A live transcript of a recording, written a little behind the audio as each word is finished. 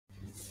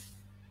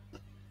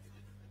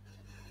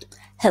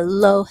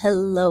Hello,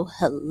 hello,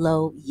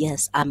 hello.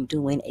 Yes, I'm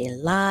doing a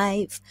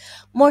live.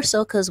 More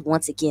so because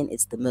once again,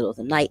 it's the middle of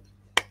the night.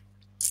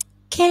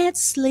 Can't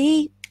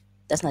sleep.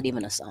 That's not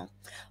even a song.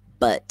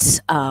 But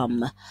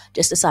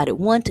just decided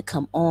one to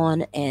come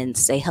on and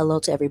say hello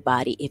to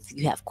everybody. If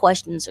you have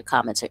questions or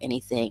comments or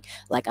anything,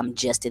 like I'm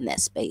just in that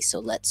space. So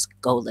let's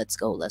go, let's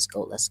go, let's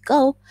go, let's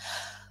go.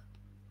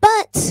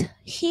 But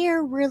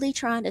here, really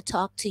trying to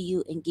talk to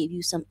you and give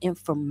you some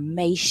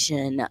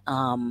information.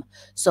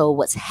 So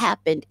what's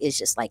happened is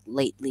just like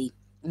lately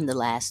in the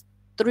last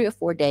 3 or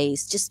 4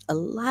 days, just a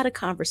lot of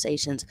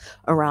conversations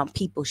around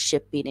people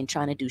shipping and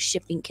trying to do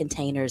shipping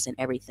containers and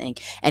everything.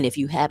 And if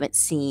you haven't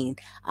seen,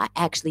 I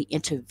actually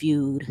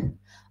interviewed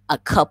a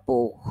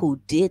couple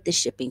who did the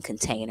shipping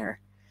container,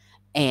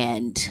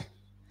 and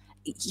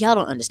y'all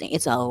don't understand.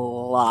 It's a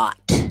lot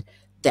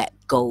that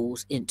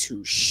goes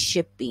into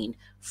shipping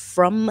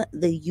from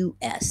the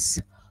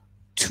US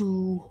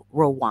to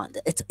Rwanda.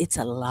 It's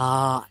a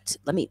lot.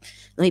 Let me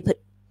put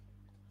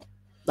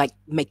like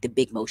make the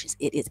big motions.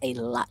 It is a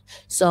lot.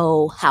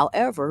 So,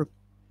 however,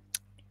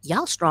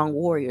 y'all strong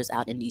warriors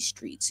out in these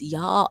streets.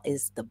 Y'all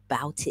is the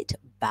bout it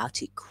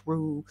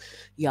crew.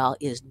 Y'all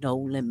is no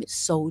limit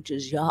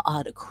soldiers. Y'all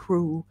are the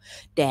crew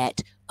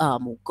that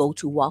go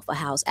to Waffle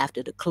House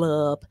after the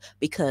club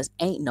because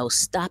ain't no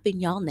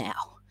stopping y'all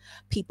now.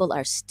 People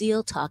are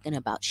still talking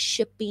about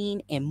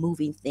shipping and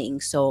moving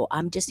things. So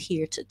I'm just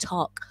here to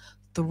talk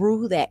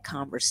through that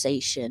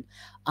conversation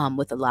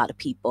with a lot of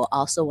people.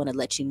 Also want to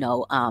let you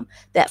know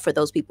that for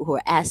those people who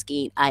are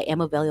asking, I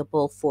am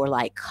available for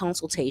like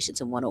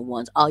consultations and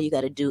one-on-ones. All you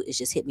got to do is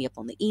just hit me up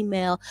on the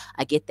email.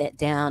 I get that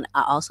down.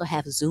 I also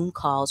have Zoom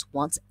calls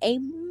once a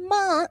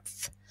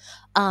month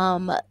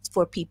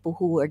for people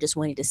who are just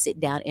wanting to sit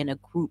down in a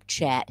group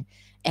chat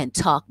and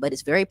talk, but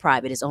it's very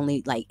private. It's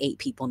only like 8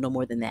 people, no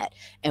more than that.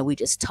 And we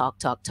just talk,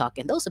 talk, talk.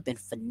 And those have been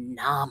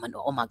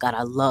phenomenal. Oh my God,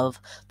 I love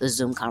the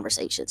Zoom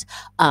conversations.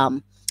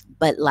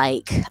 But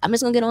like, I'm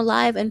just gonna get on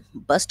live and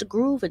bust a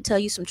groove and tell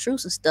you some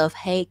truths and stuff.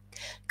 Hey,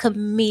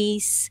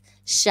 Camise,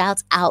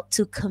 shouts out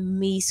to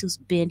Camise who's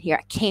been here.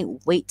 I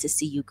can't wait to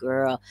see you,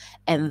 girl.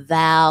 And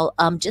Val,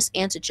 just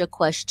answered your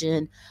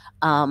question.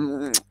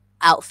 Um,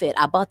 Outfit.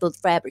 I bought the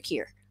fabric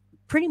here.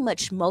 Pretty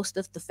much most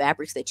of the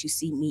fabrics that you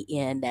see me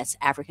in that's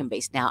African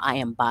based now, I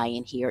am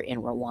buying here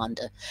in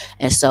Rwanda.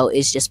 And so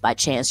it's just by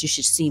chance. You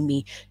should see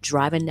me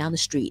driving down the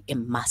street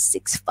in my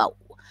 6'4".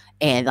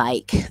 And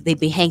like they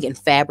be hanging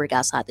fabric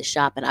outside the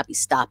shop, and I be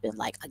stopping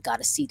like I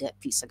gotta see that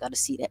piece. I gotta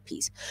see that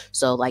piece.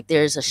 So like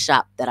there's a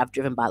shop that I've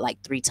driven by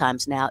like 3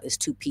 times now. It's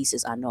 2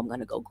 pieces. I know I'm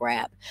gonna go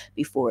grab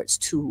before it's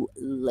too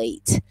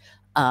late.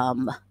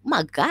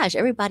 My gosh,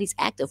 everybody's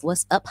active.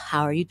 What's up?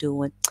 How are you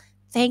doing?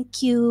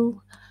 Thank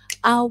you.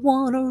 I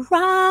wanna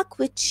rock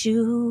with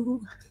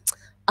you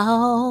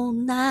all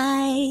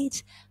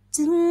night.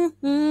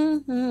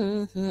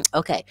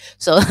 Okay,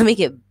 so let me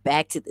get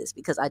back to this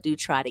because I do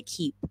try to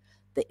keep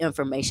the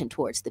information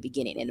towards the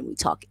beginning and then we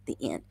talk at the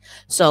end.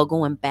 So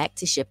going back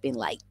to shipping,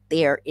 like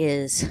there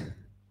is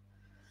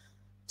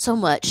so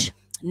much.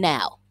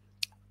 Now,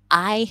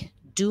 I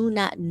do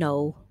not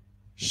know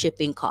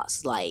shipping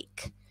costs.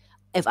 Like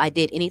if I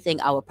did anything,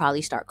 I would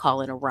probably start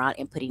calling around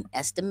and putting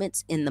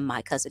estimates in the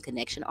My Cousin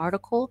Connection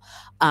article.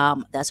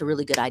 That's a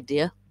really good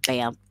idea.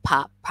 Bam,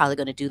 pop. Probably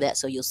going to do that.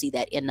 So you'll see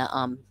that in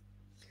the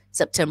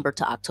September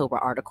to October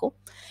article.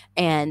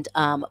 And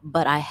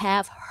but I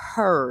have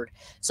heard,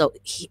 so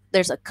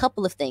there's a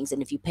couple of things,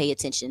 and if you pay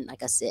attention,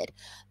 like I said,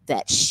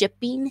 that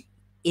shipping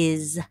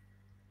is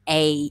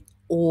a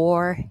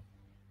ordeal.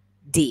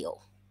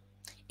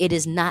 It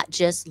is not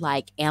just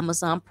like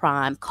Amazon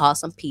Prime, call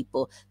some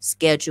people,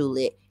 schedule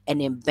it, and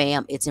then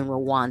bam, it's in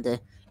Rwanda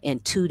in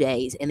 2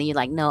 days. And then you're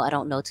like, no, I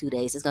don't know 2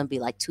 days. It's going to be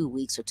like 2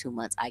 weeks or 2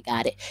 months. I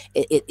got it.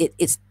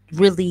 It's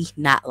really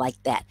not like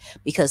that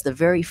because the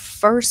very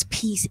first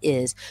piece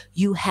is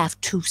you have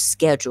to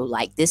schedule.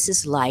 Like this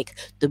is like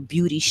the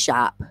beauty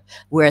shop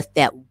where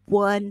that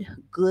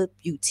one good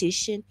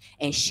beautician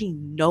and she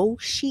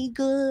knows she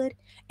good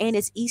and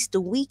it's Easter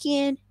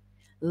weekend,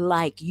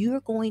 like you're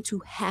going to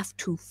have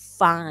to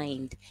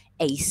find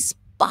a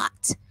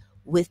spot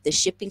with the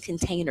shipping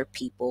container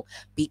people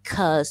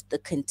because the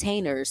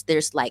containers,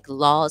 there's like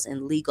laws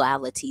and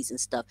legalities and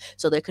stuff,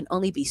 so there can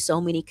only be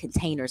so many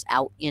containers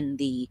out in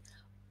the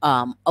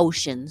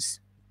oceans,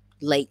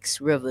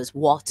 lakes, rivers,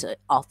 water,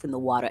 off in the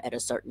water at a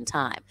certain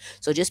time.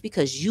 So just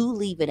because you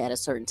leave it at a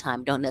certain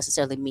time don't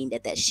necessarily mean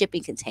that that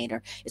shipping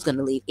container is going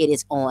to leave. It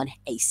is on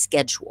a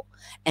schedule.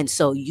 And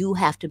so you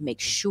have to make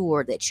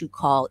sure that you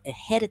call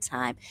ahead of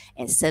time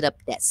and set up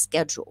that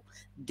schedule.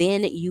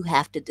 Then you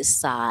have to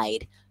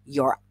decide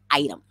your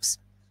items.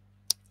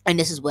 And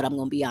this is what I'm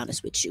going to be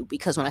honest with you,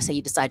 because when I say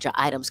you decide your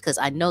items, because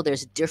I know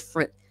there's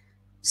different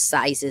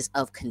sizes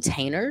of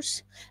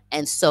containers.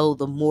 And so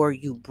the more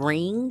you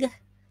bring,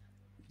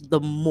 the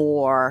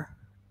more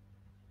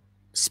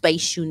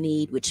space you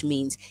need, which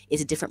means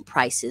it's different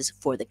prices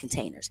for the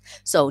containers.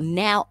 So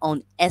now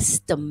on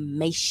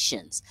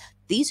estimations,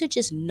 these are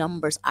just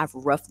numbers I've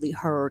roughly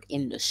heard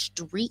in the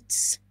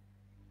streets.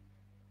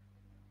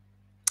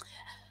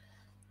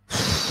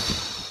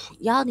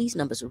 y'all, these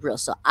numbers are real.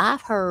 So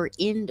I've heard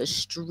in the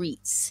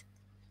streets,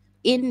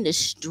 in the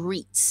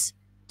streets.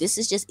 This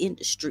is just in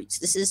the streets.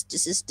 This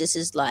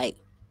is like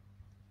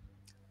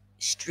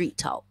street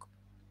talk.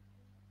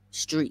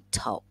 Street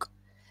talk.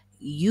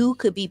 You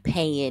could be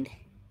paying,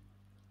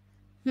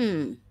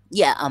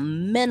 yeah, a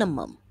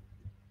minimum.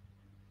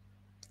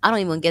 I don't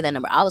even get that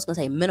number. I was gonna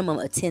say minimum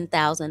of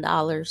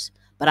 $10,000,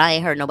 but I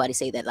ain't heard nobody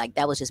say that. Like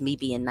that was just me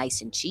being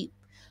nice and cheap.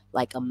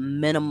 Like a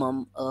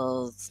minimum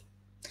of,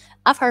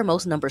 I've heard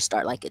most numbers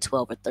start like at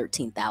 12 or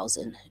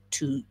 13,000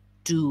 to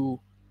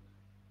do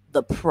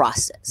the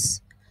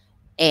process.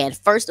 And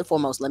first and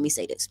foremost, let me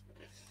say this: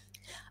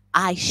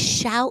 I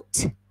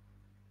shout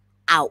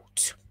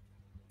out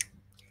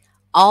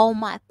all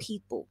my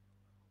people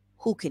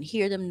who can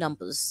hear them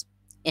numbers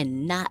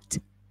and not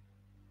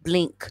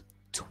blink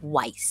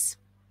twice.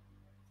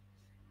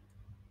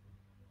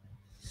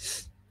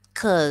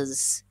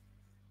 Because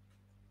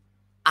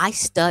I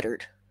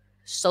stuttered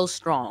so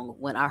strong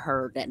when I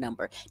heard that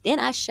number. Then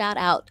I shout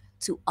out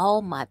to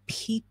all my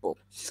people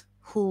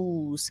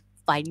whose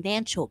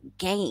financial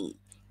gain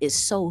is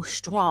so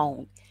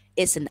strong.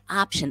 It's an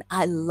option.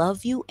 I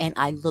love you and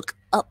I look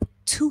up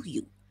to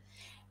you.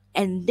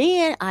 And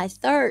then I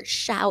third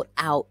shout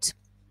out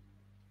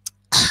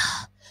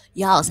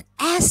y'all's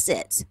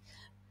assets,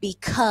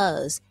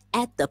 because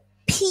at the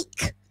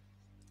peak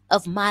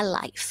of my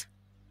life,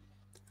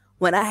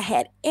 when I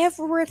had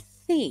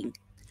everything,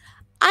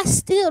 I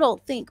still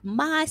don't think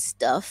my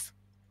stuff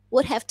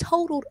would have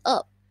totaled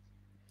up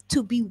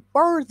to be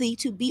worthy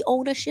to be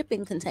on a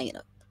shipping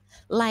container.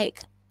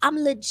 Like, I'm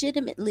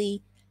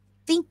legitimately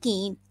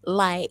thinking,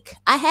 like,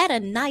 I had a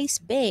nice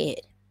bed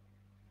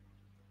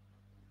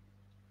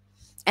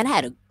and I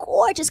had a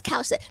gorgeous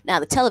couch set. Now,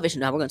 the television,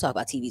 now we're going to talk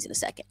about TVs in a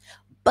second.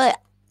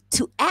 But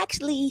to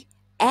actually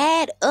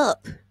add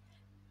up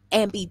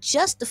and be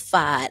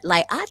justified,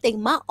 like, I think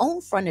my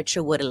own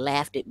furniture would have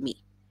laughed at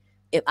me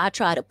if I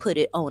try to put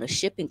it on a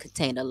shipping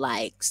container.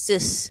 Like,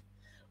 sis,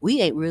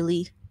 we ain't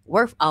really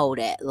worth all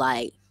that.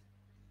 Like,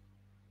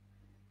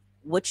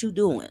 what you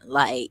doing?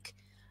 Like,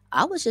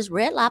 I was just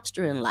Red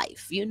Lobster in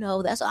life,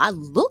 that's I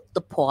look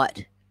the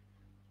part,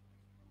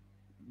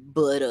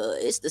 but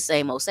it's the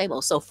same old, same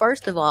old. So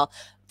first of all,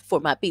 for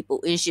my people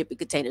in shipping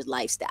containers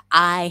lifestyle,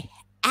 I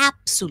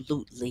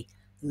absolutely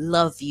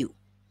love you.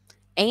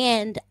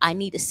 And I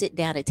need to sit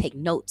down and take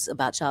notes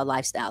about y'all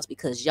lifestyles,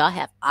 because y'all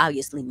have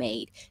obviously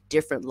made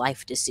different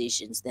life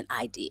decisions than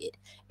I did.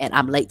 And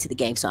I'm late to the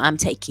game. So I'm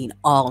taking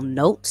all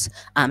notes.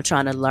 I'm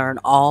trying to learn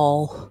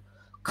all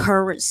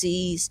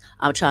currencies.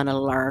 I'm trying to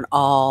learn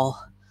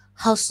all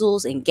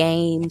hustles and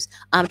games.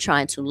 I'm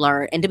trying to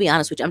learn. And to be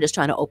honest with you, I'm just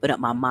trying to open up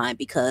my mind,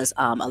 because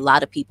a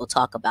lot of people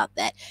talk about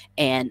that,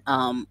 and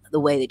the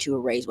way that you were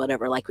raised,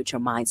 whatever, like with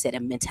your mindset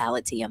and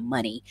mentality and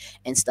money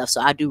and stuff.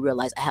 So I do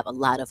realize I have a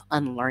lot of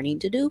unlearning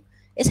to do.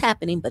 It's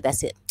happening, but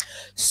that's it.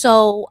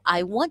 So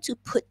I want to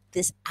put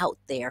this out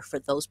there for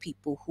those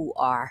people who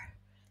are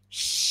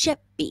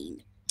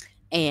shipping.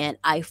 And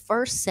I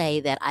first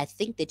say that I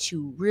think that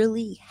you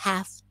really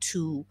have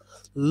to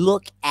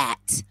look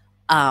at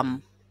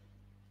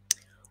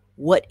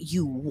what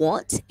you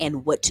want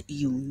and what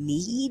you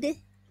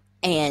need,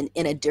 and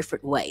in a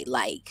different way.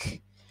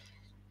 Like,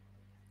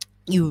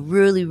 you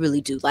really,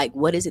 really do. Like,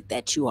 what is it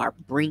that you are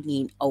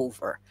bringing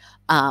over?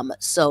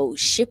 So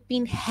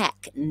shipping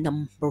hack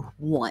number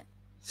one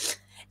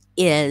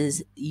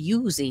is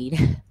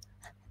using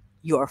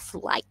your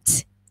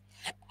flight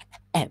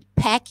and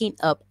packing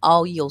up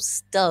all your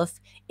stuff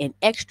in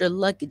extra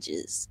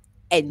luggages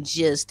and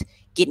just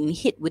getting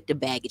hit with the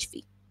baggage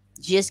fee.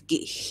 Just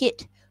get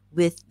hit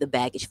with the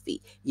baggage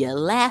fee. You're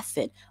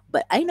laughing,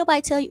 but ain't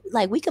nobody tell you,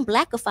 like, we can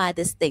blackify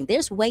this thing.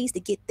 There's ways to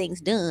get things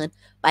done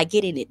by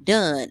getting it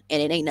done,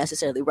 and it ain't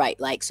necessarily right.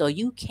 Like, so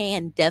you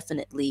can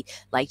definitely,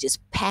 like, just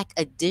pack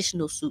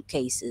additional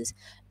suitcases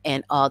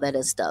and all that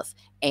other stuff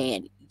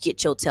and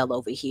get your tail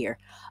over here.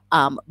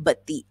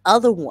 But the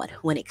other one,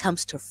 when it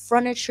comes to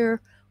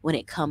furniture, when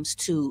it comes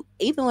to,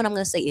 even when I'm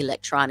going to say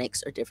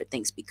electronics or different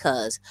things,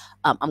 because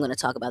I'm going to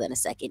talk about that in a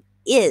second,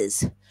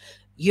 is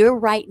you're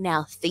right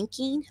now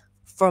thinking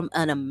from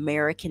an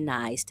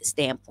Americanized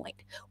standpoint,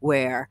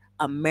 where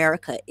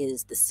America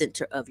is the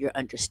center of your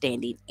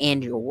understanding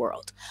and your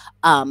world.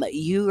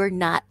 You are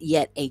not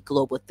yet a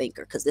global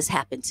thinker, because this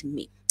happened to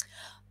me.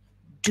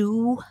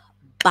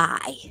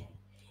 Dubai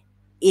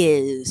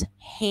is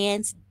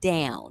hands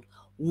down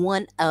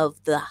one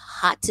of the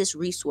hottest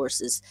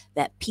resources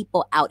that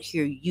people out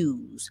here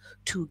use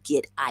to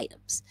get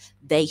items.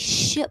 They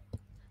ship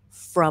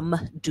from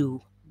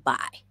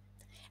Dubai.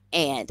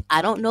 And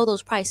I don't know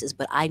those prices,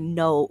 but I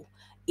know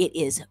it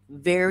is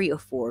very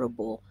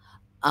affordable,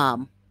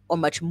 or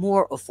much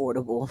more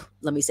affordable.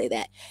 Let me say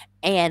that.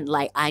 And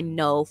like, I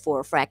know for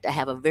a fact, I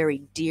have a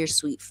very dear,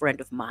 sweet friend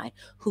of mine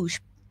who's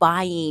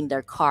buying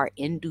their car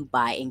in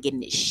Dubai and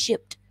getting it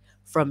shipped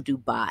from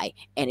Dubai.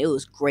 And it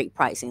was great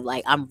pricing.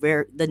 Like,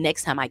 the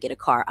next time I get a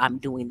car, I'm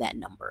doing that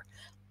number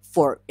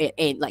for it.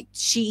 And like,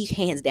 she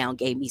hands down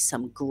gave me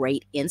some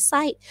great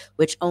insight,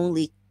 which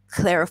only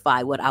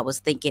clarify what I was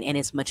thinking, and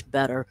it's much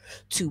better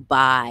to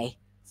buy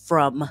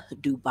from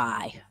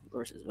Dubai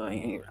versus, well,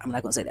 I'm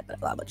not gonna say that, but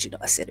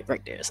I said it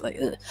right there. It's like,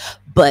 ugh.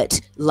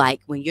 But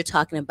like when you're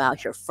talking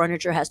about your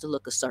furniture has to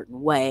look a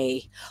certain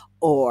way,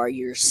 or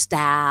your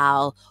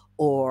style,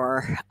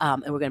 or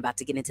and we're gonna about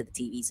to get into the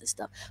TVs and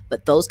stuff,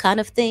 but those kind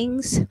of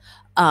things,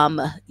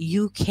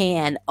 you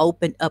can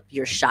open up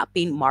your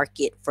shopping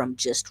market from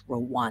just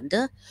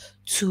Rwanda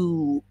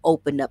to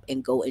open up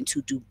and go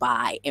into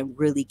Dubai and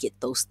really get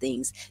those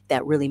things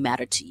that really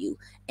matter to you.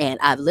 And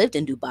I've lived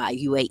in Dubai,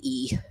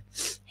 UAE,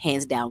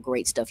 hands down,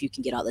 great stuff. You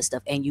can get all this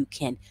stuff and you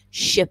can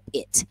ship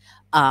it.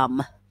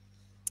 Um,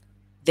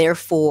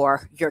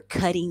 Therefore, you're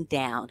cutting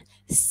down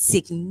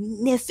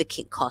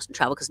significant cost in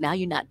travel because now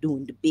you're not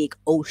doing the big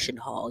ocean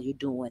haul. You're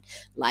doing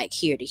like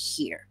here to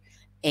here.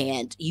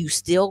 And you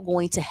still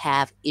going to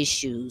have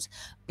issues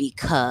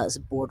because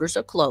borders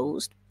are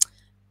closed,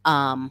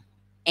 um,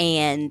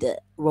 and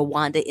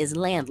Rwanda is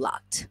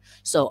landlocked.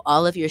 So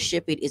all of your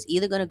shipping is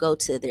either going to go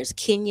to, there's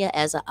Kenya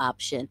as an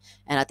option,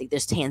 and I think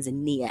there's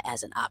Tanzania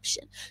as an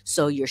option.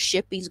 So your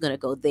shipping is going to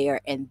go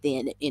there, and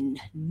then in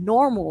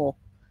normal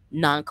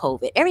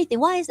non-COVID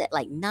everything, why is that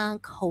like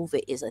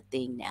non-COVID is a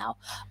thing now?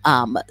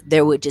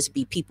 There would just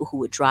be people who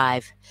would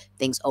drive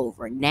things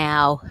over.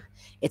 Now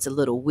it's a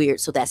little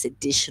weird, so that's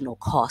additional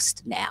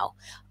cost now,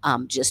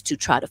 just to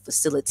try to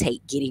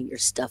facilitate getting your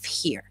stuff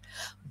here.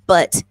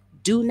 But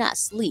do not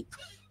sleep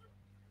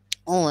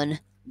on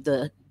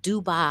the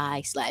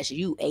Dubai slash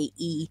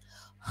UAE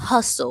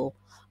hustle,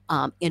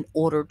 in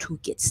order to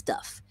get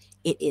stuff.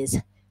 It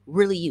is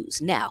really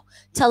used. Now,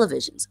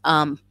 televisions.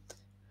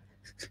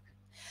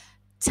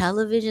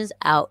 Televisions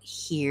out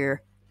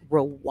here,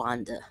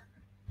 Rwanda.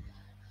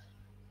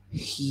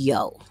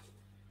 Yo,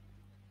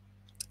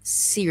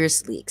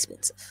 seriously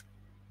expensive.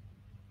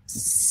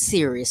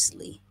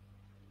 Seriously.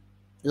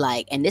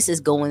 Like, and this is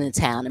going to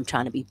town. I'm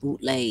trying to be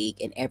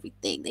bootleg and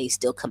everything. They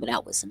still coming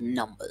out with some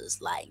numbers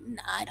like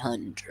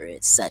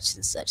 900, such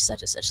and such,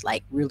 such and such.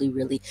 Like really,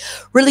 really,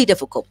 really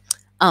difficult.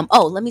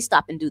 Oh, let me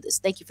stop and do this.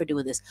 Thank you for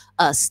doing this.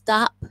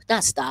 Stop,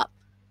 not stop.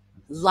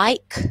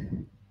 Like,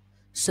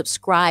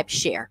 subscribe,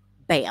 share.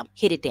 Bam,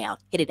 hit it down,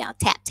 hit it down.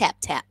 Tap, tap,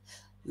 tap.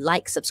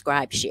 Like,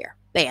 subscribe, share.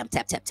 Bam,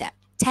 tap, tap, tap,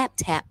 tap,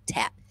 tap,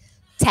 tap.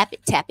 Tap it,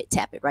 tap it,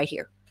 tap it right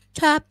here.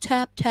 Tap,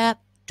 tap, tap,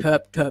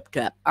 tap, tap,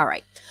 tap. All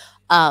right.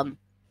 Um,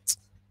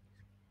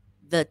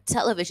 the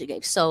television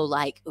game. So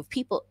like if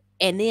people,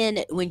 and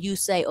then when you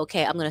say,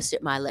 okay, I'm gonna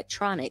sit my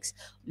electronics,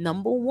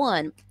 number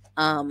one,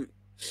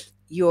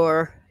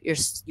 your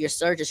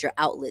surges, your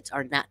outlets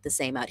are not the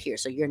same out here.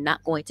 So you're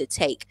not going to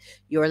take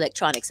your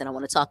electronics, and I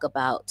want to talk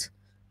about,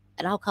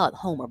 and I'll call it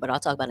Homer, but I'll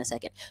talk about it in a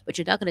second. But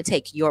you're not going to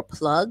take your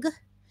plug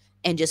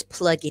and just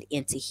plug it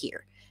into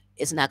here.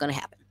 It's not going to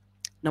happen.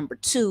 Number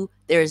two,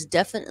 there's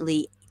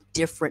definitely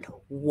different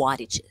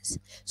wattages.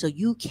 So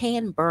you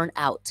can burn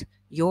out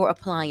your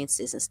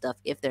appliances and stuff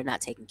if they're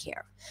not taken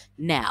care of.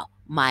 Now,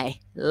 my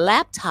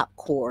laptop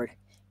cord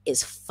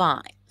is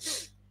fine.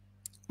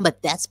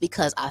 But that's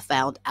because I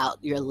found out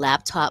your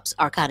laptops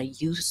are kind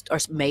of used or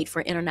made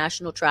for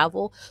international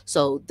travel.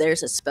 So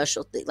there's a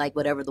special thing, like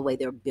whatever the way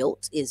they're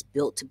built is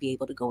built to be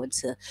able to go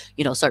into,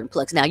 certain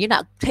plugs. Now, you're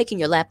not taking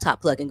your laptop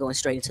plug and going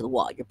straight into the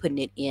wall. You're putting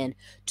it in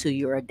to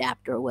your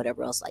adapter or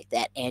whatever else like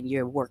that, and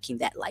you're working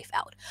that life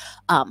out.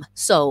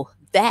 So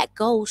that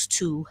goes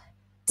to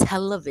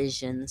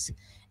televisions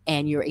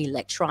and your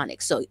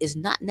electronics. So it's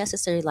not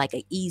necessarily like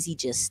an easy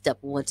just step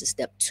one to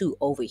step two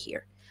over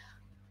here.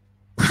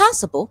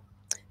 Possible,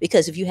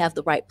 because if you have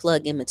the right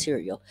plug-in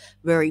material,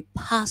 very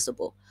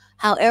possible.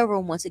 However,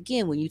 once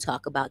again, when you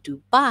talk about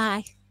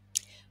Dubai,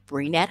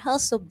 bring that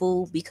hustle,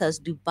 boo, because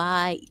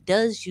Dubai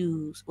does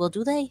use, well,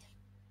 do they?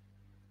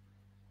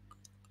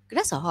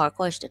 That's a hard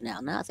question now.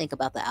 Now I think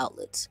about the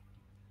outlets.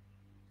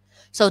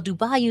 So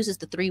Dubai uses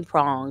the three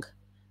prong,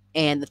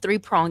 and the three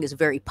prong is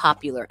very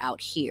popular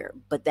out here,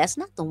 but that's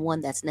not the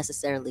one that's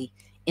necessarily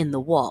in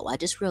the wall. I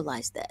just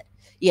realized that.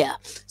 Yeah.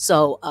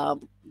 So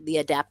the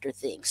adapter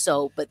thing.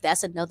 So, but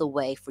that's another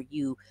way for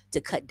you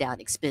to cut down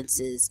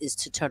expenses is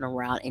to turn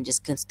around and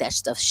just get that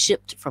stuff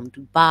shipped from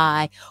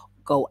Dubai,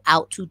 go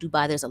out to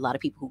Dubai. There's a lot of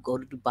people who go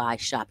to Dubai,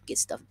 shop, get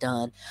stuff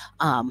done.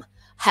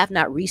 Have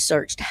not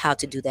researched how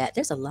to do that.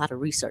 There's a lot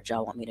of research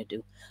y'all want me to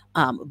do.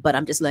 But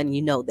I'm just letting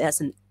you know that's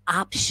an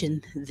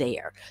option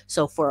there.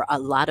 So for a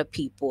lot of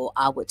people,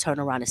 I would turn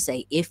around and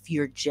say, if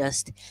you're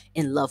just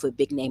in love with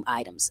big name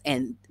items,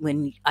 and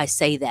when I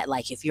say that,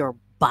 like if you're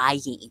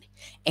buying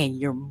and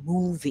you're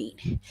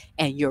moving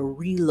and you're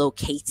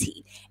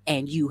relocating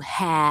and you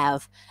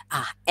have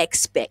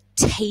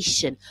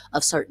expectation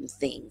of certain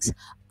things,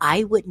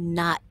 I would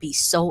not be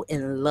so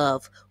in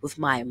love with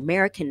my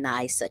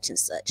Americanized such and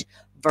such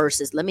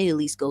versus let me at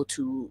least go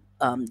to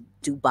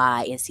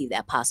Dubai and see if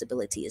that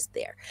possibility is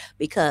there,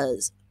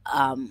 because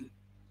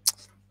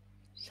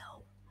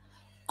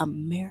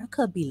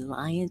America be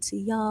lying to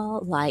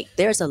y'all. Like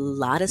there's a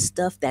lot of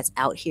stuff that's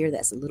out here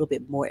that's a little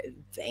bit more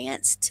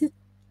advanced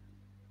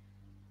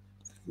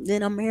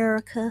than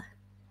America.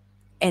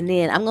 And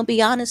then I'm gonna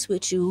be honest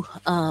with you,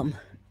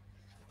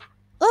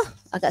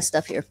 I got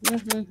stuff here.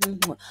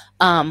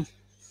 Um,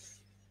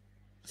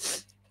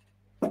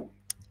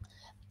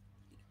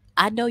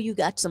 I know you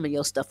got some of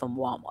your stuff from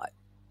Walmart.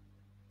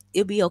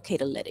 It'll be okay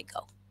to let it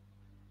go.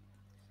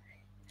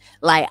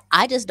 Like,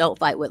 I just don't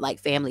fight with like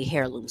family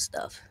heirloom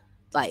stuff.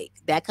 Like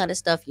that kind of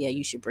stuff, yeah,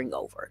 you should bring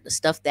over. The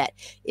stuff that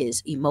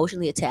is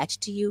emotionally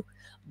attached to you,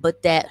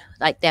 but that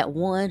like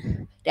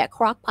that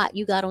crock pot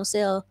you got on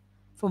sale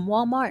from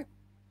Walmart,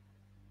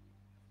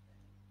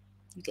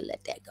 you can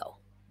let that go.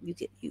 You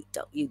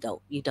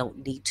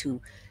don't need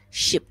to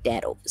ship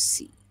that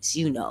overseas.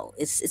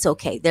 It's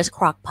okay. There's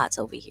crock pots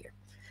over here.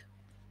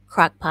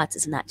 Crock pots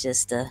is not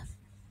just a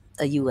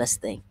US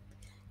thing.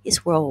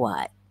 It's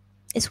worldwide.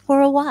 It's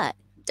worldwide.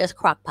 There's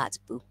crock pots,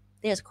 boo.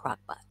 There's crock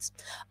pots.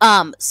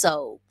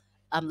 So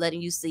I'm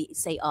letting you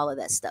say all of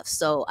that stuff.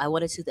 So I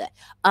wanted to do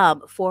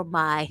that. For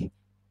my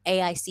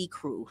AIC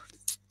crew,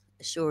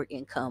 assured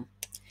income,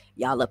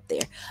 y'all up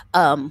there.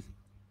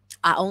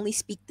 I only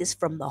speak this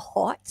from the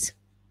heart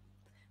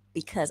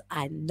because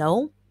I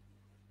know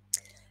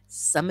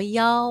some of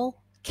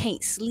y'all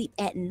can't sleep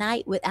at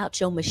night without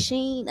your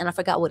machine. And I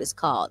forgot what it's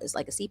called. It's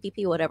like a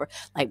CPP or whatever.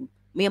 Like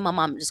me and my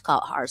mom just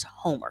call ours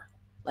Homer.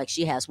 Like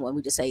she has one.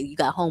 We just say, you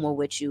got Homer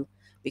with you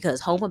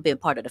because Homer been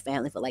part of the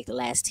family for like the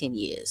last 10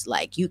 years.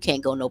 Like you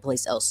can't go no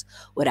place else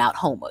without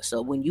Homer.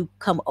 So when you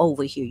come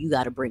over here, you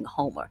got to bring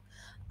Homer.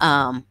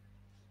 I'm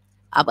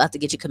about to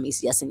get you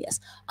Camise. Yes and yes.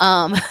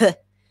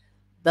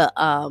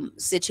 The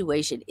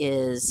situation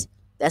is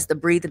that's the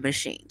breathing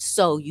machine.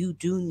 So you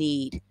do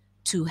need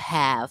to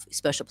have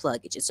special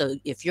pluggage. And so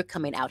if you're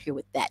coming out here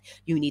with that,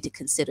 you need to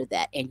consider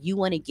that. And you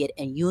want to get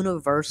a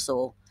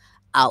universal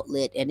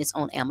outlet, and it's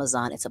on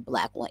Amazon. It's a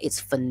black one. It's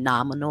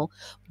phenomenal.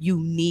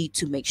 You need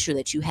to make sure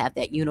that you have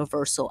that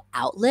universal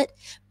outlet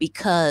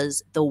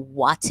because the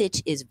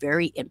wattage is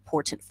very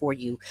important for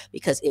you.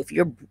 Because if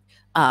you're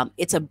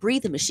it's a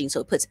breathing machine,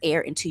 so it puts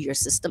air into your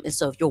system, and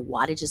so if your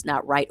wattage is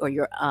not right or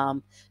your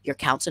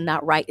counts are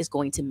not right, it's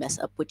going to mess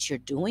up what you're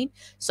doing.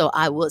 So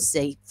I would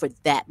say for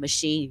that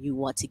machine, you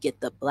want to get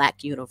the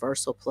black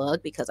universal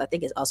plug because I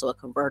think it's also a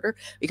converter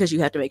because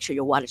you have to make sure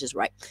your wattage is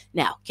right.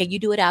 Now, can you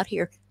do it out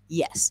here?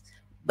 Yes.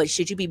 But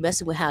should you be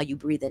messing with how you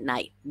breathe at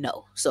night?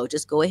 No. So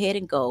just go ahead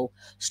and go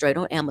straight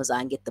on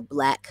Amazon, get the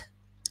black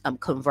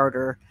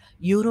converter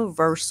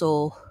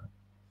universal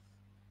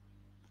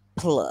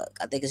plug.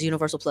 I think it's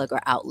universal plug or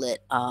outlet.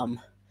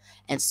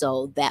 And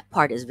so that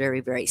part is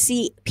very, very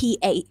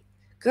CPA.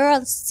 Girl,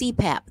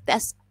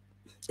 CPAP.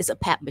 It's a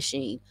PAP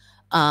machine.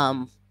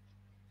 Girl,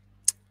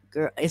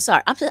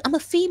 sorry, I'm a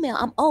female.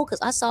 I'm old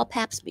because I saw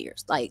pap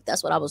smears. Like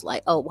that's what I was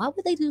like. Oh, why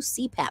would they do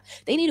CPAP?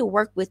 They need to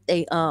work with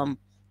the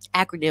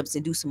acronyms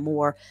and do some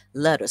more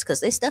letters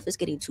because this stuff is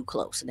getting too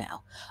close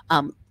now.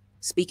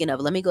 Speaking of,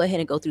 let me go ahead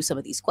and go through some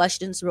of these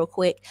questions real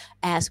quick,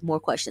 ask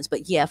more questions.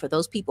 But yeah, for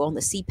those people on the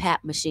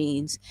CPAP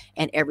machines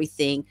and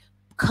everything,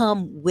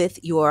 come with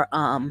your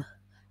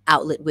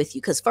outlet with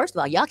you. Because first of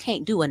all, y'all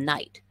can't do a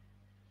night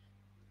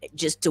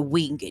just to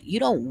wing it. You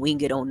don't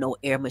wing it on no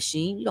air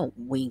machine. You don't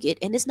wing it.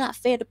 And it's not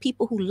fair to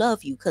people who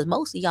love you because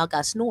most of y'all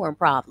got snoring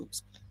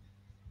problems.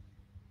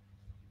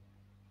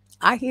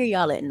 I hear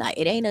y'all at night.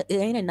 It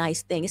ain't a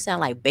nice thing. It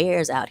sound like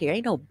bears out here.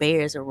 Ain't no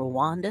bears in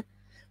Rwanda.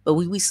 But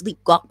we sleep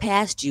walk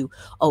past you.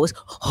 Oh, it's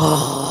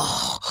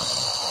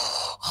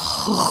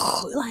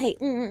like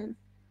you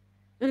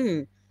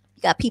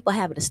got people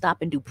having to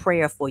stop and do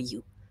prayer for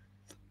you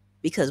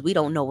because we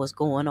don't know what's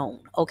going on.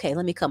 Okay,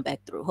 let me come back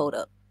through. Hold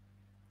up.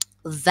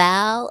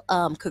 Val,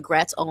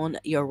 congrats on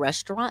your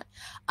restaurant.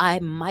 I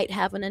might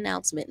have an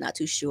announcement, not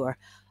too sure.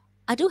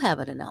 I do have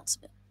an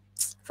announcement.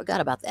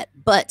 Forgot about that.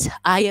 But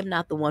I am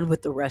not the one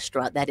with the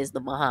restaurant. That is the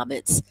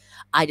Muhammad's.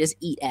 I just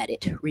eat at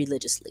it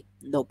religiously.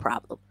 No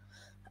problem.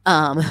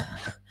 Um,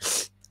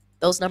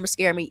 those numbers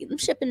scare me.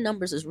 Shipping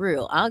numbers is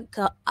real.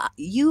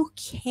 You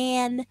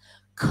can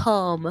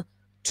come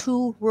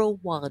to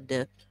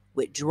Rwanda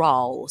with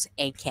draws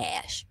and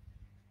cash.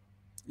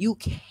 You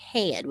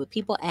can. When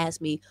people ask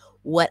me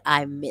what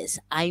I miss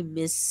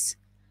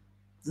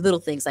little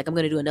things. Like I'm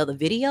going to do another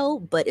video,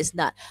 but it's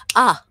not.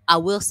 I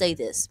will say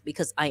this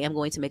because I am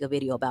going to make a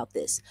video about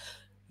this.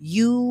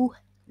 You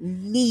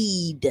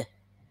need,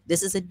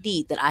 this is a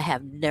need that I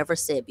have never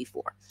said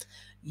before.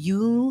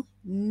 You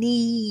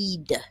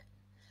need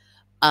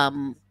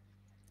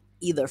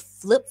either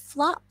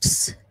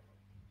flip-flops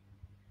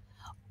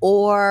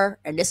or,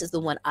 and this is the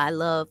one I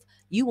love,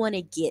 you want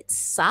to get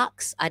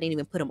socks. I didn't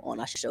even put them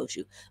on. I showed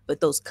you. But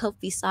those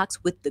comfy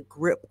socks with the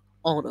grip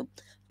on them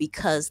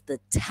because the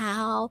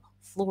tile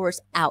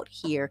floors out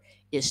here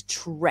is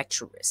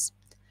treacherous.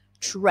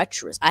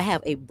 Treacherous. I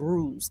have a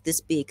bruise this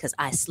big because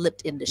I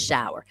slipped in the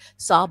shower.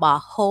 Saw my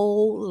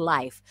whole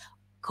life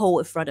go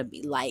in front of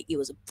me. Like it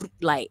was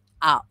like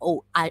I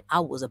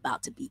was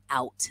about to be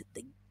out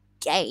the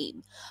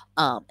game.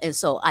 And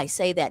so I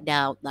say that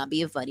now, not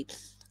being funny.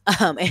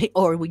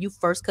 Or when you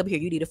first come here,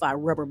 you need to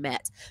find rubber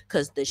mats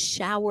because the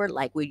shower,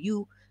 like when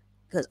you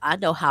because I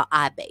know how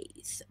I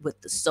bathe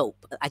with the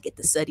soap. I get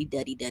the suddy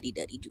duddy duddy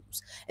duddy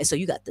doos. And so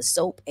you got the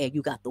soap and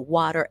you got the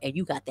water and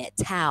you got that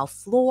tile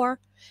floor,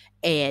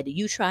 and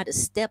you try to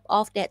step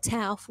off that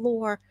tile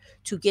floor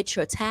to get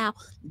your towel.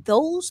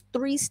 Those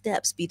 3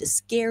 steps be the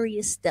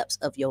scariest steps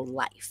of your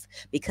life,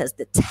 because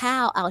the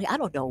towel out here, I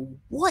don't know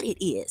what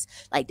it is.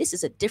 Like, this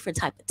is a different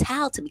type of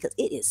towel to me because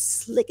it is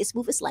slick, it's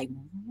smooth, it's like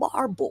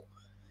marble.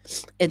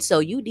 And so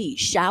you need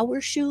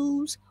shower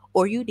shoes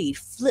or you need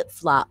flip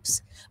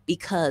flops,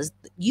 because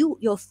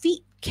your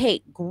feet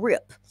can't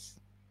grip.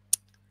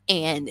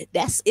 And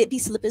that's it. Be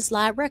slip and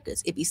slide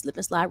records. It be slip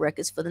and slide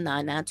records for the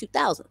 99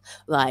 2000.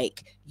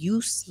 Like,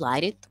 you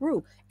slide it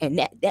through, and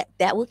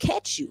that will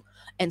catch you.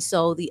 And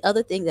so the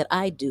other thing that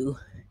I do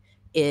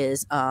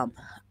is,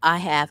 I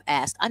have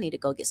asked, I need to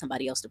go get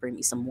somebody else to bring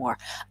me some more,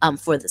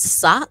 for the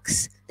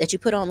socks that you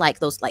put on, like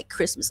those like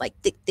Christmas, like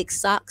thick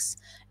socks,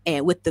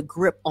 and with the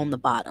grip on the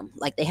bottom,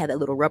 like they have that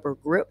little rubber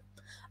grip.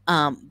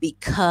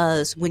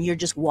 Because when you're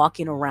just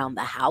walking around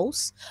the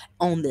house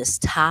on this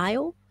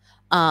tile,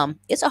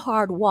 it's a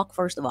hard walk,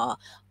 first of all.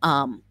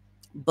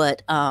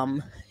 But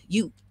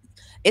you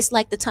it's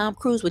like the Tom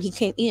Cruise when he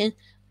came in,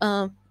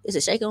 is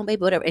it Shake On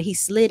Baby, whatever, and he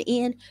slid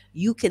in.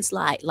 You can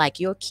slide, like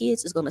your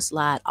kids is gonna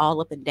slide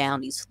all up and down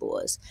these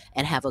floors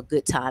and have a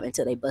good time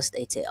until they bust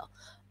their tail.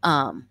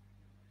 Um,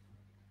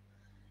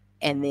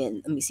 and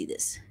then let me see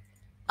this.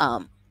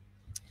 Um,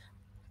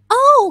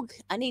 oh,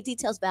 I need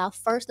details, Val.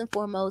 First and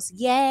foremost,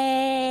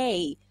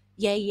 yay.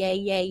 Yay, yay,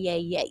 yay, yay,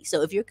 yay.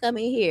 So if you're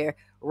coming here,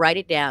 write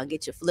it down.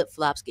 Get your flip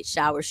flops, get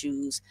shower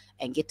shoes,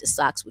 and get the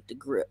socks with the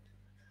grip,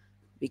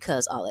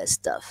 because all that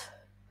stuff.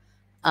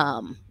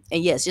 And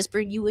yes, just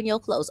bring you and your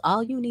clothes.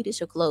 All you need is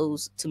your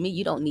clothes. To me,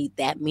 you don't need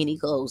that many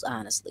clothes,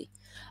 honestly.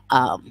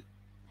 Um,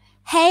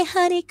 hey,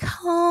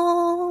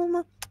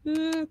 honeycomb.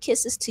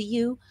 Kisses to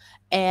you,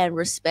 and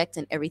respect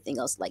and everything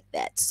else like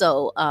that.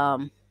 So,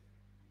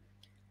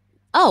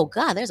 oh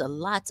God, there's a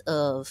lot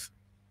of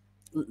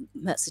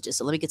messages.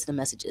 So let me get to the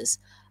messages.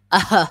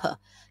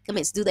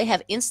 Comments. Do they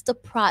have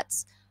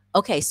Instapots?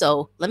 Okay,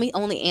 so let me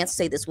only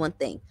say this one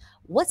thing.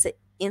 What's an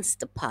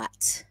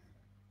Instapot?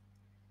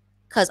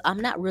 Because I'm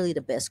not really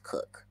the best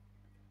cook.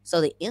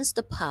 So the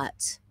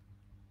Instapot,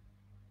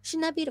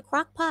 shouldn't that be the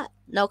crock pot?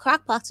 No,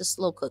 crock pots are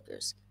slow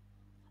cookers.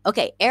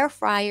 Okay, air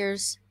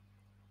fryers,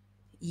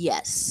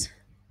 yes.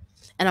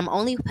 And I'm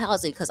only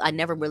pausing because I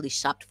never really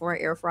shopped for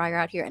an air fryer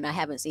out here, and I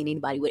haven't seen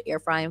anybody with air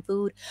frying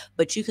food.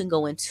 But you can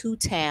go into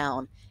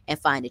town and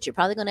find it. You're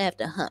probably gonna have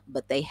to hunt,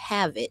 but they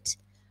have it.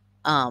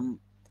 Um,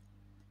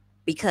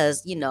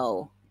 because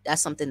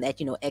that's something that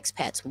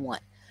expats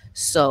want.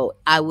 So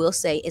I will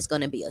say it's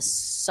gonna be a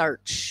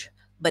search,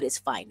 but it's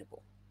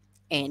findable.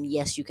 And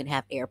yes, you can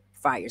have air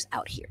fryers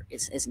out here.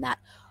 It's not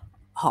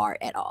hard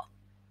at all.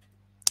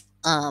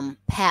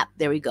 PAP,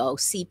 there we go.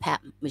 CPAP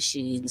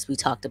machines, we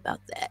talked about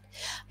that.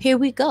 Here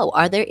we go.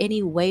 Are there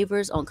any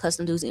waivers on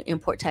custom duties and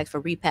import tax for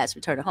repats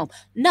return to home?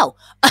 No.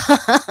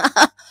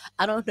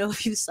 I don't know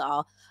if you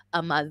saw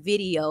my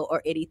video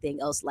or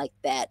anything else like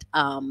that.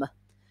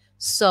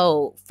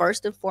 So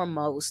first and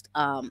foremost,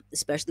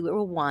 especially with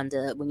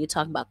Rwanda, when you're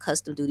talking about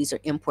custom duties or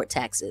import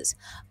taxes,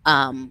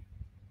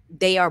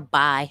 they are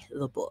by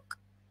the book.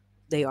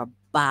 They are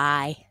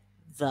by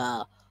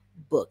the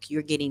book.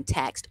 You're getting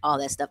taxed, all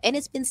that stuff. And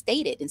it's been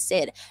stated and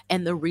said.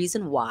 And the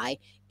reason why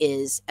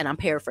is, and I'm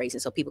paraphrasing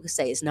so people can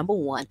say, is number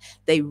one,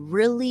 they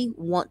really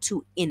want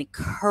to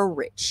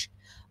encourage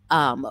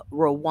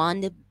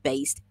Rwanda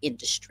based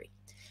industry.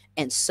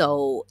 And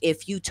so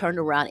if you turned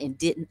around and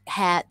didn't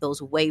had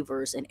those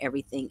waivers and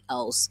everything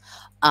else,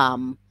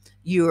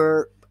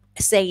 you're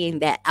saying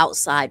that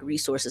outside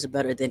resources are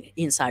better than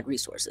inside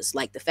resources.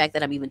 Like the fact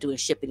that I'm even doing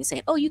shipping and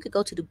saying, oh, you could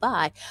go to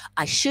Dubai.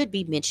 I should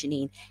be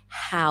mentioning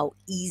how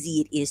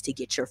easy it is to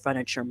get your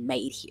furniture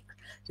made here.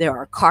 There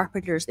are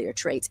carpenters, there are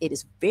trades. It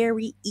is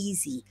very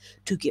easy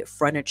to get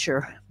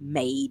furniture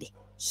made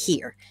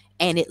here,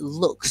 and it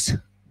looks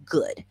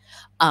good.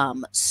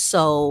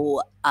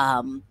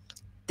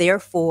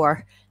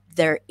 Therefore,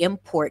 their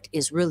import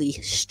is really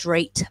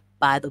straight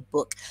by the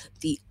book.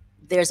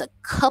 There's a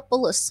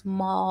couple of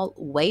small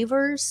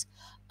waivers,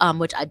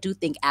 which I do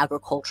think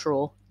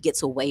agricultural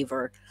gets a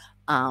waiver.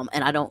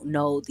 And I don't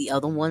know the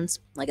other ones.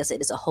 Like I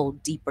said, it's a whole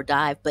deeper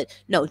dive. But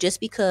no, just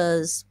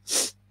because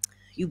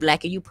you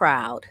black and you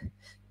proud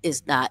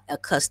is not a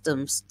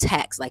customs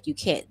tax. Like, you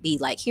can't be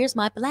like, here's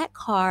my black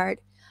card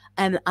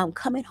and I'm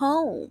coming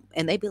home.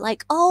 And they be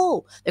like,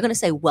 oh, they're going to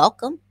say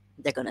welcome.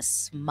 They're going to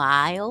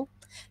smile.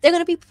 They're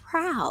going to be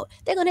proud.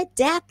 They're going to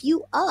dap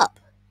you up.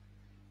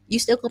 You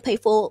still gonna pay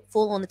full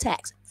on the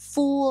tax,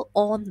 full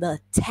on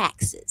the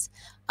taxes,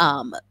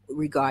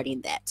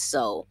 regarding that.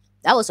 So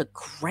that was a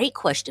great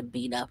question,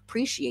 Bina.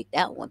 Appreciate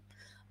that one.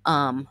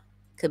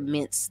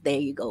 Commence. There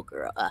you go,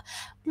 girl.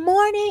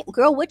 Morning,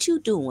 girl. What you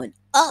doing?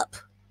 Up.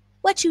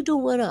 What you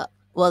doing up?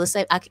 Well, the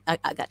same. I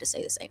got to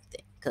say the same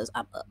thing because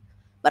I'm up,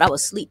 but I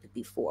was asleep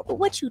before. But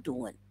what you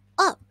doing?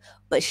 Up.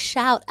 But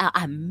shout out,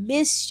 I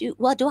miss you.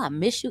 Well, do I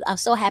miss you? I'm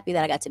so happy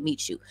that I got to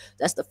meet you.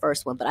 That's the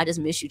first one, but I just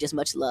miss you. Just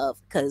much love,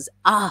 because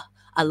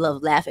I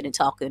love laughing and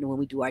talking when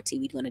we do our tea.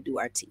 We're going to do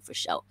our tea for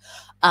sure.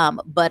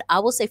 But I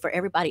will say for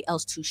everybody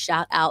else to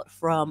shout out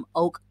from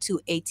Oak to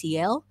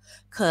ATL,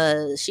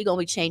 because she going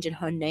to be changing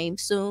her name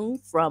soon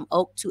from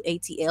Oak to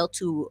ATL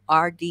to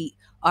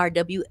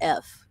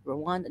RWF.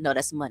 Rwanda? No,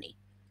 that's money.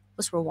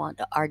 What's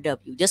Rwanda?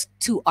 RW. Just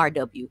to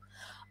RW.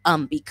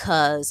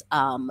 Because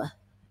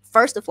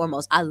first and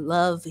foremost, I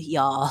love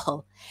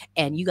y'all,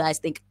 and you guys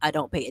think I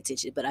don't pay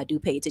attention, but I do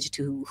pay attention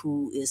to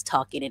who is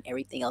talking and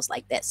everything else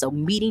like that. So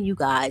meeting you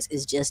guys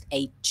is just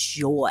a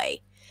joy.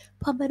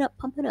 Pump it up,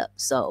 pump it up.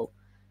 So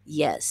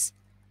yes,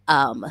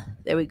 um,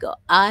 there we go.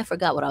 I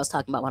forgot what I was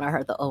talking about when I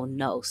heard the oh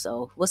no.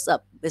 So what's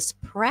up, Miss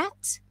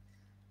Pratt?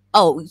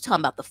 Oh, you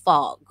talking about the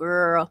fog,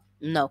 girl?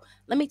 No,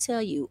 let me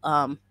tell you.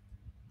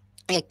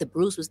 Like the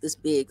bruise was this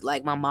big.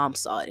 Like my mom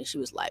saw it and she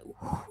was like,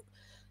 "Whew."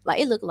 Like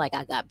it looked like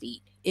I got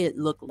beat. It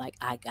looked like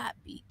I got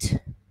beat.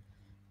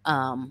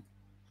 Um,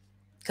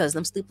 because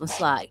them sleep and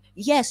slide.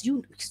 Yes,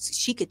 you.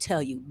 She could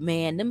tell you,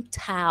 man, them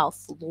tile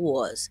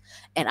floors.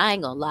 And I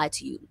ain't gonna lie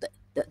to you.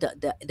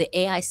 The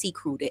AIC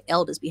crew, the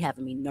elders, be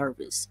having me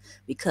nervous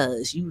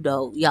because you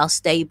know y'all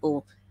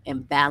stable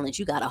and balanced.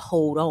 You gotta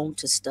hold on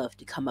to stuff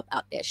to come up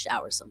out that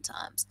shower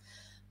sometimes.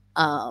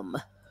 Um,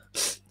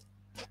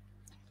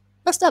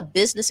 what's up,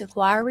 business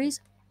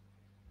inquiries?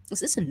 Is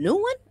this a new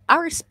one? I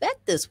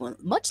respect this one.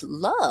 Much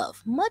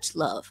love. Much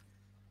love.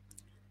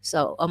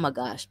 So, oh my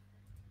gosh.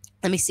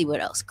 Let me see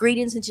what else.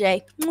 Greetings, and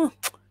Jay.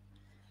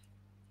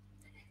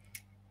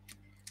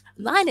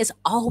 Line has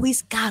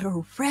always got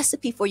a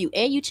recipe for you,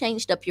 and you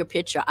changed up your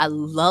picture. I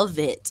love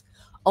it.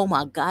 Oh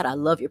my god, I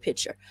love your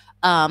picture.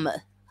 Um,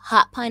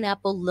 hot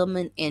pineapple,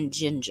 lemon, and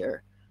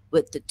ginger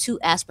with the two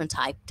aspirin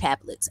type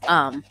tablets.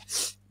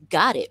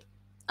 Got it.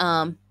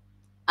 Um,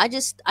 I'm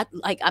just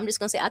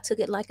gonna say I took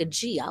it like a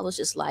G. I was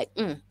just like,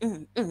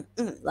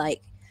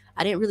 like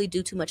I didn't really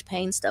do too much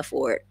pain stuff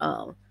for it.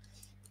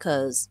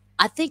 Because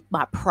I think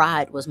my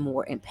pride was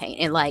more in pain.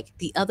 And like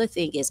the other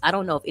thing is, I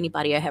don't know if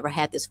anybody ever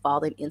had this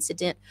falling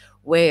incident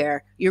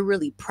where you're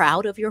really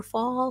proud of your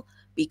fall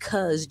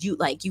because you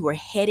were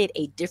headed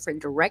a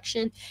different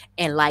direction,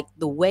 and like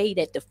the way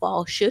that the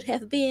fall should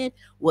have been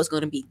was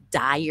going to be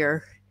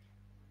dire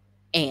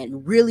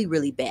and really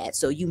really bad,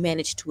 so you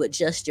managed to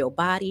adjust your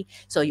body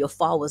so your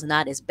fall was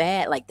not as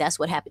bad. Like that's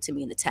what happened to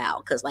me in the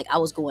towel, because like I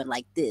was going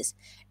like this,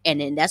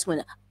 and then that's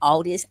when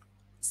all this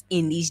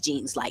in these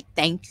jeans, like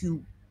thank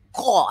you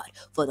god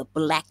for the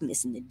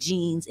blackness in the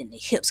jeans and the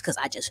hips, because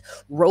I just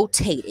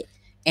rotated,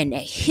 and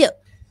that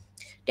hip,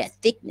 that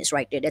thickness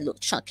right there, that little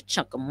chunk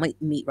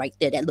of meat right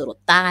there, that little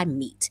thigh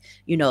meat,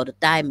 the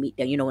thigh meat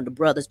there, when the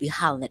brothers be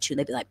hollering at you, and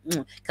they be like,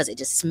 because it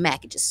just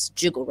smack, it just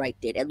jiggle right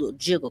there. That little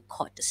jiggle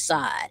caught the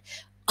side.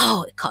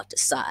 Oh, it caught the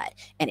side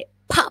and it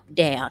popped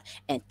down.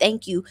 And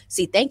thank you.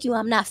 See, thank you,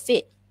 I'm not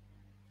fit.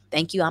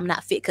 Thank you, I'm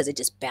not fit, because it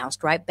just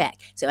bounced right back.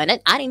 So and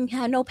I didn't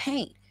have no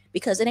pain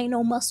because it ain't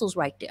no muscles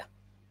right there.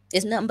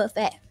 It's nothing but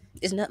fat.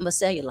 It's nothing but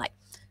cellulite.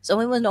 So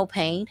it was no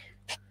pain.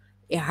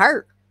 It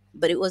hurt,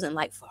 but it wasn't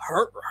like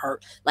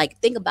hurt. Like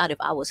think about if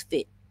I was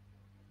fit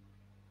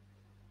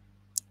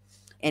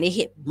and it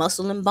hit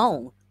muscle and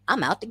bone.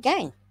 I'm out the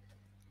game.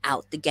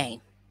 Out the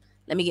game.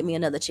 Let me get me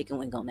another chicken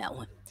wing on that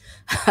one.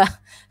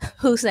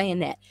 Who's saying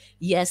that?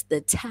 Yes,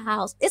 the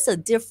tiles. It's a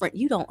different,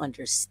 you don't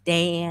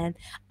understand.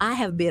 I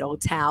have been on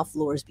tile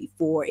floors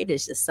before. It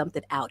is just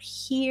something out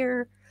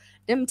here.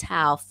 Them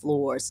tile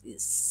floors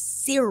is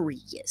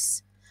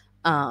serious.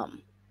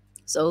 Um,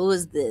 so it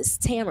was this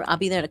Tamara. I'll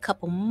be there in a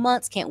couple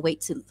months. Can't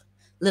wait to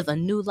live a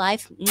new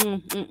life.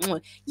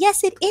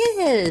 Yes, it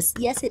is.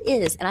 Yes, it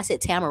is. And I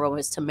said Tamara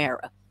was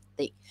Tamara.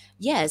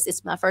 Yes,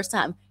 it's my first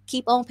time.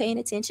 Keep on paying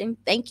attention.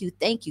 Thank you,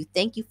 thank you,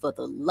 thank you for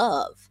the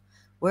love.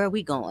 Where are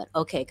we going?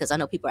 Okay, because I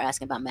know people are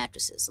asking about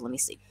mattresses. So let me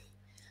see.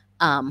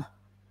 Um,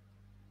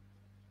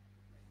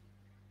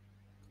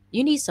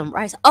 you need some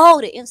rice.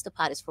 Oh, the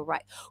Instapot is for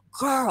rice.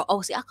 Girl,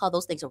 oh, see, I call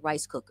those things a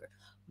rice cooker.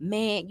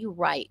 Man, you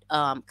right.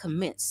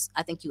 Commence.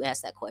 I think you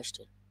asked that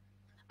question.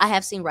 I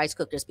have seen rice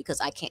cookers because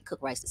I can't cook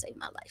rice to save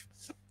my life.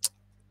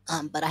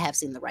 But I have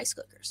seen the rice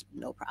cookers.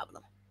 No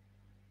problem.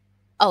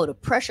 Oh, the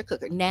pressure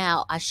cooker.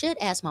 Now, I should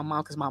ask my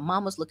mom, because my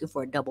mom was looking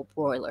for a double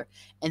broiler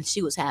and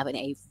she was having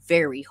a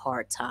very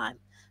hard time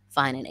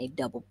finding a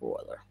double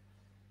broiler.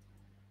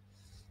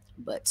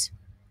 But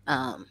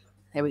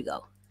there we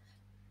go.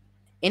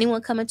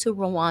 Anyone coming to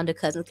Rwanda,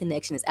 Cousin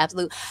Connection is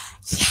absolute.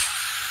 Yeah,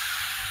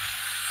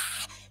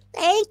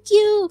 thank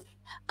you.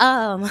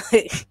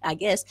 I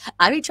guess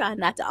I be trying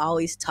not to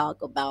always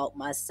talk about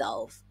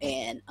myself,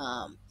 and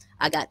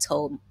I got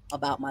told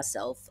about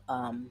myself.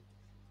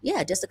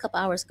 Yeah, just a couple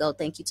hours ago.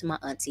 Thank you to my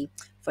auntie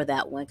for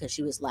that one, because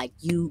she was like,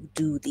 "You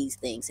do these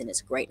things, and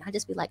it's great." And I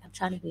just be like, "I'm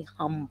trying to be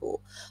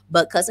humble,"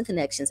 but Cousin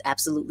Connections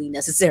absolutely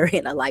necessary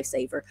and a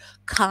lifesaver.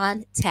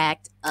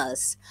 Contact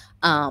us.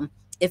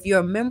 If you're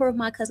a member of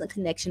my Cousin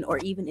Connection, or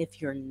even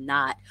if you're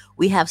not,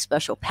 we have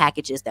special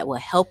packages that will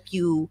help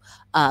you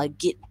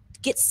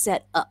get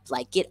set up,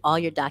 like get all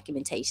your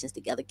documentations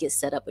together, get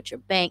set up with your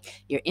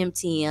bank, your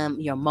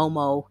MTM, your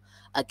Momo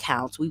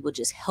accounts. We will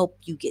just help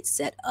you get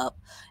set up,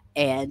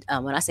 And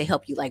when I say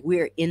help you, like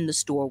we're in the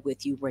store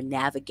with you, we're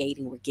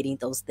navigating, we're getting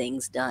those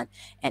things done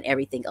and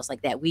everything else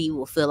like that. We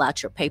will fill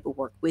out your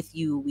paperwork with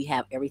you. We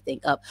have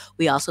everything up.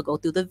 We also go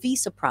through the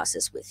visa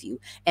process with you.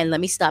 And let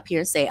me stop here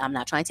and say, I'm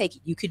not trying to take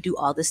it. You could do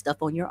all this stuff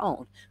on your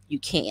own. You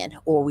can,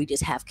 or we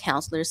just have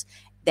counselors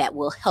that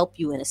will help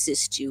you and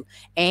assist you.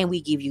 And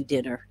we give you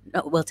dinner.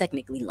 No, well,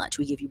 technically lunch.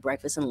 We give you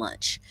breakfast and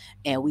lunch.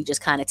 And we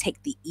just kind of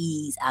take the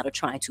ease out of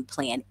trying to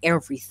plan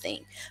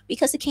everything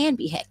because it can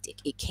be hectic.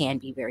 It can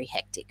be very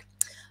hectic.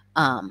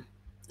 Um,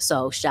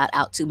 so shout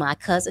out to my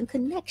cousin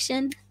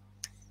connection,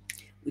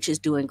 which is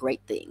doing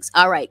great things.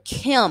 All right,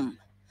 Kim.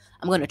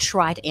 I'm going to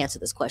try to answer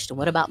this question.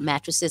 What about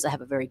mattresses? I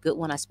have a very good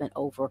one. I spent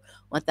over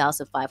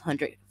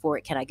 1,500 for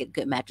it. Can I get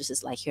good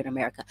mattresses like here in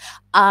America?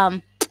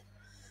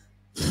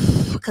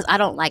 Because I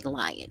don't like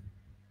lying.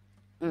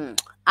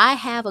 I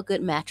have a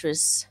good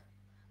mattress,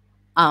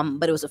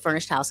 but it was a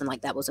furnished house, and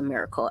like that was a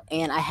miracle.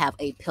 And I have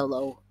a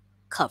pillow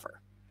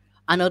cover.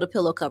 I know the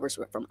pillow covers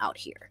were from out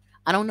here.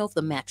 I don't know if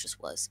the mattress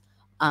was.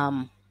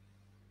 Um,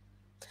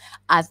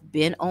 I've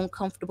been on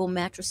comfortable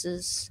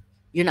mattresses.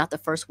 You're not the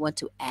first one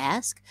to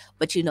ask,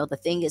 but the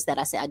thing is that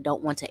I say I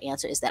don't want to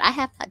answer is that I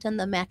have not done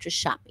the mattress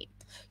shopping.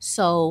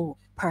 So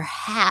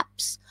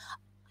perhaps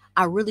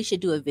I really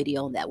should do a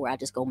video on that where I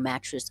just go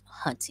mattress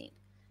hunting,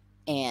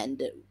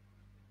 and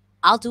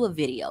I'll do a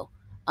video.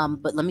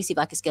 But let me see if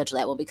I can schedule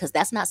that one because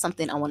that's not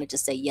something I want to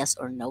just say yes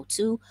or no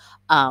to.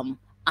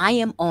 I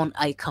am on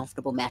a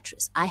comfortable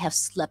mattress. I have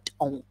slept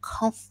on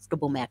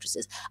comfortable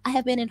mattresses. I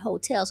have been in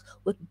hotels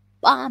with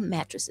bomb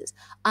mattresses.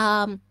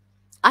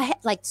 I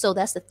had so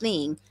that's the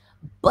thing,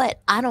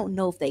 but I don't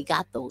know if they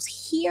got those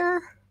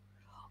here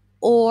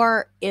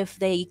or if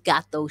they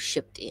got those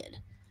shipped in.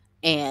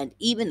 And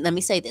even let me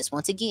say this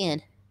once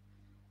again,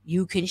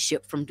 you can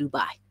ship from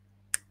Dubai,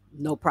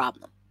 no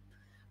problem,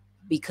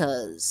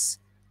 because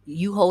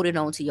you holding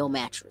on to your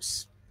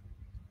mattress.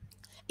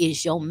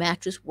 Is your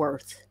mattress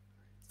worth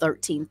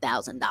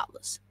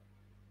 $13,000?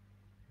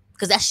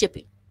 Because that's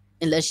shipping.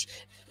 Unless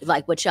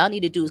like what y'all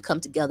need to do is come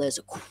together as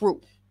a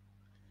crew,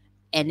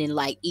 and then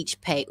like each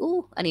pay.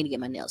 Ooh, I need to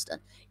get my nails done.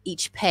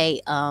 Each pay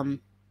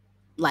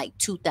like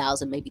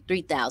 2,000, maybe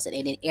 3,000,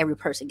 and then every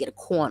person get a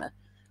corner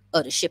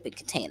of the shipping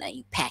container and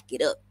you pack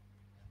it up.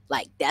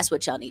 Like that's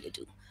what y'all need to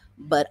do.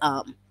 But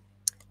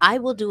I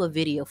will do a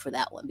video for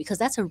that one because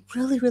that's a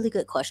really, really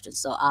good question.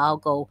 So I'll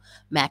go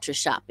mattress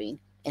shopping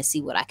and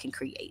see what I can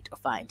create or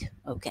find.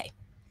 Okay.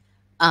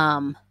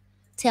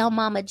 Tell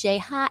Mama J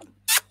hi.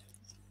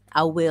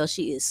 I will.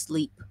 She is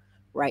asleep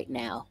right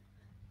now.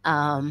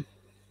 Where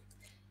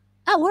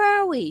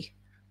are we?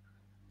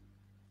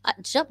 I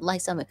jumped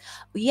like something.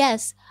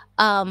 Yes.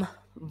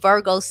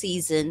 Virgo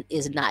season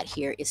is not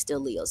here. It's still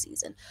Leo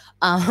season.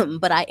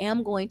 But I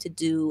am going to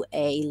do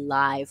a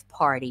live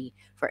party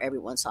for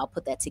everyone. So I'll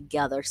put that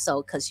together.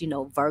 So, because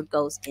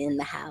Virgo's in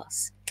the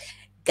house.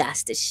 Got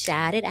to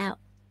shout it out.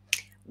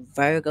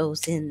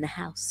 Virgo's in the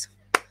house.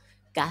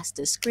 Got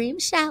to scream,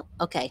 shout.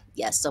 Okay.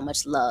 Yes. So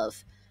much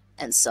love.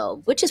 And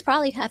so, which is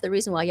probably half the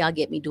reason why y'all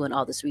get me doing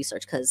all this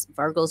research, because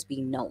Virgos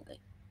be knowing.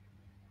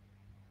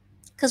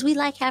 Because we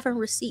like having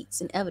receipts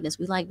and evidence.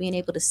 We like being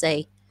able to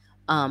say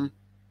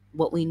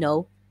what we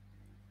know.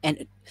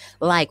 And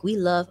like we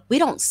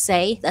don't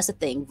say, that's the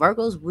thing.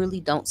 Virgos really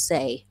don't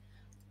say,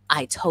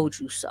 I told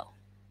you so.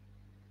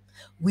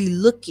 We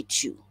look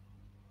at you.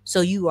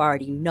 So you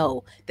already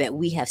know that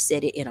we have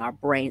said it in our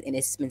brain and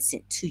it's been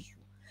sent to you.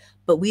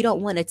 But we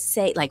don't want to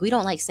say, like, we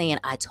don't like saying,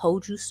 I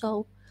told you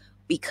so.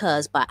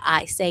 Because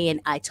by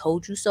saying I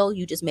told you so,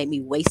 you just made me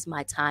waste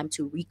my time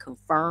to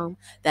reconfirm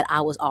that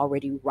I was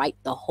already right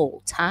the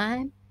whole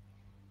time.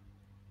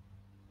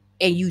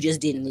 And you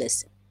just didn't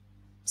listen.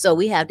 So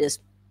we have this.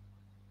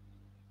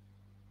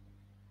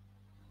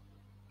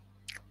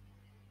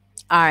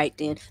 All right,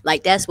 then.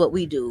 Like, that's what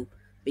we do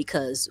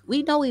because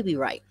we know we be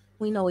right.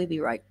 We know we be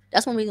right.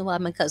 That's one reason why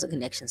my cousin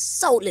connection's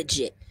so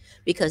legit,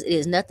 because it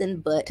is nothing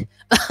but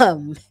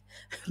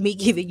me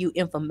giving you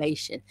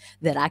information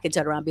that I can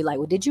turn around and be like,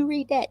 well, did you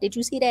read that? Did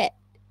you see that?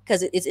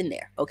 Because it's in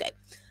there. Okay.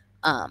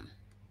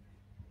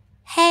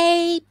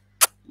 Hey,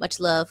 much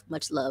love,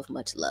 much love,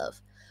 much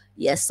love.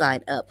 Yes,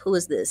 sign up. Who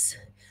is this?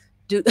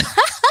 Dude.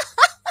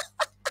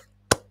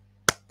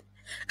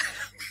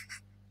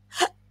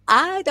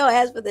 I don't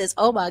ask for this.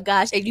 Oh my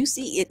gosh. And you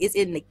see it's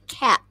in the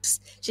caps.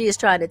 She is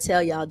trying to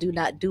tell y'all, do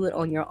not do it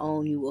on your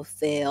own. You will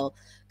fail.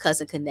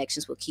 Cousin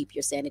connections will keep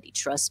your sanity.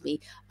 Trust me.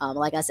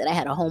 Like I said, I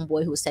had a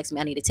homeboy who was texting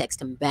me. I need to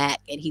text him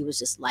back. And he was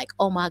just like,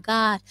 oh my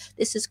God,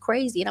 this is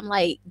crazy. And I'm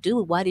like,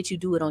 dude, why did you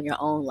do it on your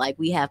own? Like,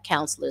 we have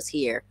counselors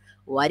here.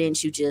 Why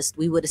didn't you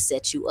we would have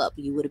set you up.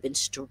 You would have been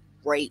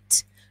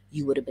straight.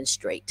 You would have been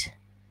straight.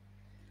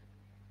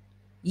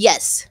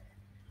 Yes.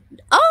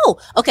 Oh,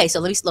 okay. So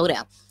let me slow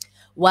down.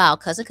 Wow,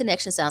 Cousin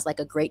Connection sounds like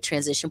a great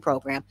transition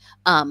program.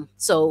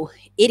 So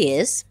it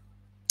is.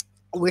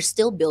 We're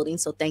still building,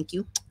 so thank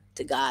you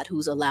to God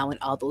who's allowing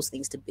all those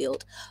things to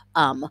build.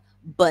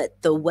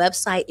 But the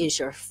website is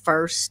your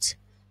first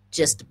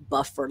just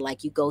buffer.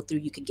 Like, you go through,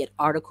 you can get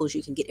articles,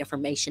 you can get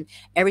information,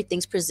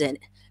 everything's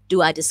presented.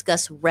 Do I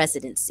discuss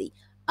residency?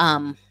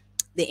 Um,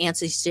 the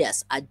answer is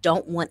yes. I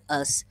don't want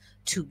us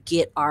to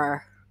get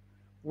our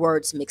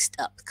words mixed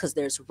up, because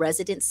there's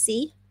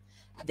residency,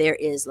 there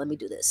is, let me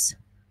do this.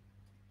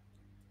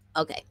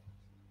 Okay.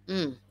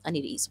 I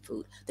need to eat some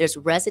food. There's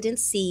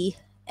residency,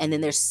 and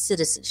then there's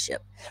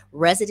citizenship.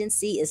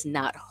 Residency is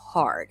not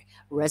hard.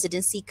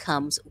 Residency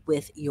comes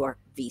with your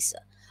visa.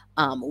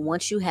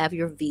 Once you have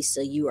your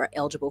visa, you are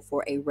eligible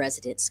for a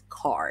residence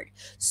card.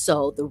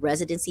 So the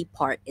residency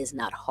part is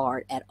not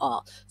hard at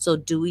all. So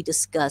do we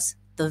discuss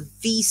the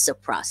visa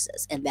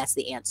process? And that's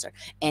the answer.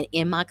 And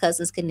in My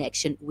Cousin's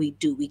Connection, we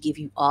do. We give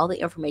you all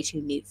the information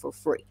you need for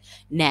free.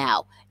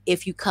 Now,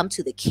 if you come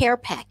to the care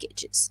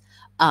packages,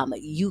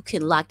 you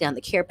can lock down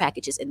the care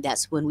packages, and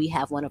that's when we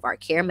have one of our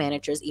care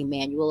managers,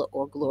 Emmanuel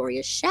or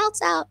Gloria, shouts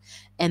out.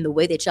 And the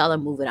way that y'all are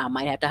moving, I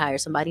might have to hire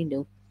somebody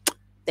new.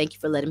 Thank you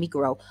for letting me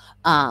grow.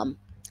 Um,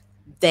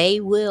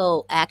 they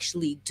will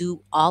actually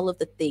do all of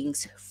the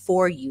things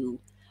for you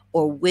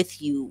or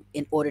with you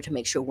in order to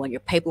make sure, one,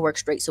 your paperwork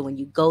straight, so when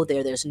you go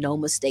there, there's no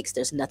mistakes,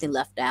 there's nothing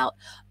left out.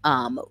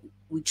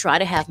 We try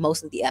to have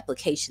most of the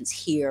applications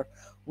here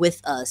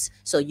with us,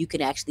 so you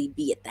can actually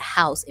be at the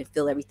house and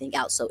fill everything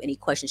out. So any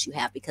questions you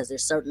have, because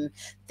there's certain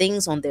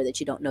things on there that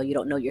you don't know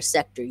your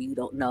sector, you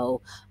don't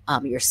know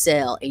your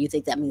cell, and you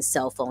think that means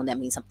cell phone, that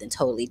means something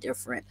totally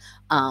different.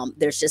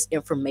 There's just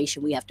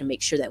information we have to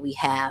make sure that we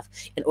have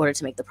in order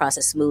to make the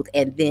process smooth.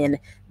 And then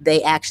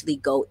they actually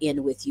go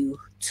in with you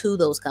to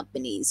those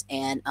companies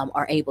and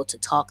are able to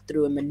talk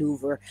through and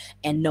maneuver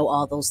and know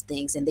all those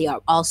things. And they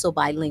are also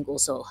bilingual,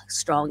 so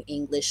strong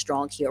English,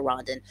 strong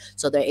Kirandan,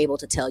 so they're able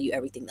to tell you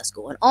everything that's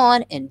going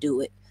on and do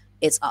it.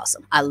 It's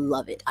awesome. I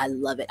love it. I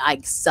love it. I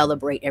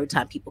celebrate every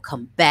time people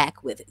come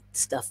back with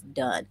stuff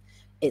done.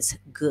 It's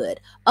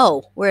good.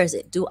 Oh, where is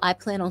it? Do I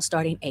plan on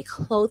starting a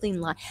clothing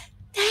line?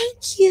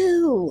 Thank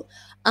you.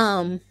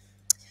 Um,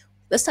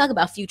 let's talk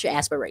about future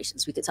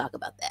aspirations. We could talk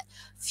about that.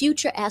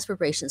 Future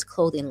aspirations,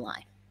 clothing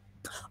line.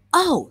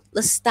 Oh,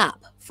 let's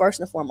stop. First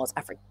and foremost,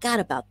 I forgot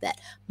about that.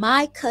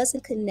 My Cousin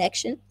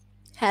Connection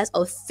has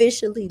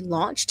officially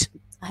launched.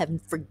 I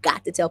haven't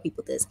forgot to tell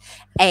people this.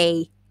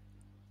 A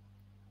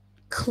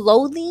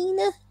clothing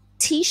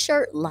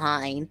t-shirt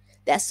line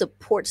that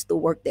supports the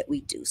work that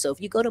we do. So if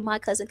you go to My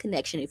Cousin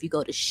Connection, if you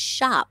go to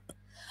shop,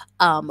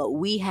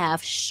 we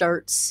have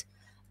shirts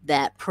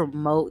that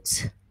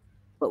promote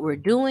what we're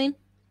doing.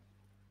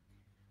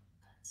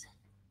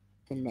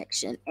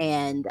 Connection.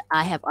 And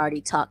I have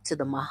already talked to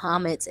the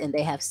Mohammeds, and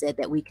they have said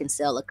that we can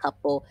sell a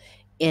couple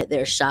in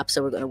their shop.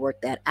 So we're going to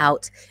work that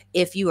out.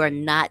 If you are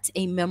not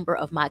a member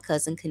of My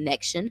Cousin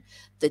Connection,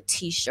 the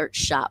t-shirt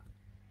shop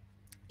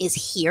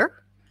is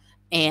here.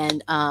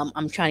 And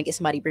I'm trying to get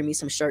somebody to bring me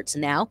some shirts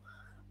now.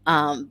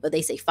 But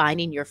they say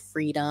finding your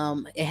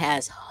freedom. It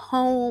has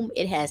home.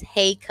 It has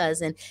hey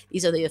cousin.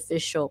 These are the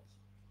official,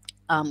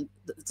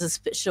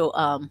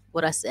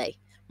 what I say,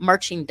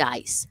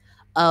 merchandise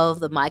of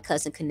the My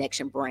Cousin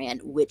Connection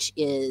brand, which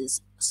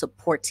is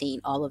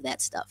supporting all of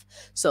that stuff.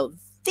 So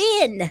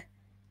then,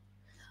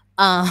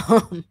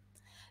 um,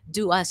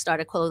 do I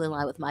start a clothing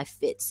line with my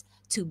fits?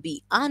 To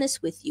be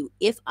honest with you,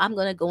 if I'm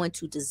going to go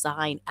into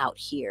design out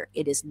here,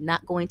 it is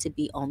not going to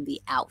be on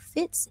the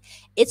outfits.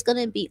 It's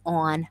going to be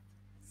on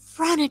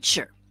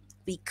furniture,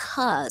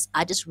 because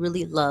I just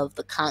really love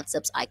the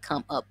concepts I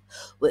come up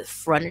with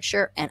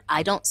furniture, and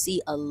I don't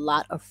see a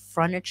lot of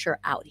furniture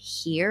out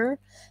here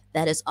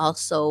that is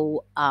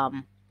also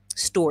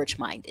storage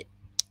minded.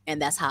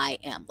 And that's how I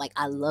am. Like,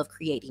 I love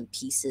creating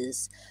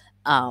pieces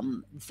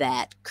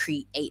that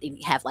create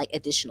and have like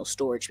additional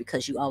storage,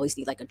 because you always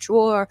need like a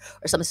drawer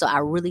or something. So I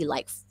really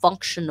like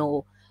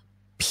functional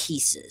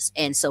pieces.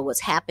 And so what's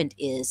happened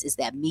is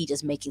that me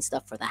just making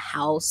stuff for the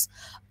house,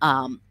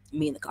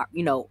 me and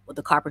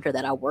the carpenter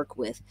that I work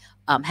with,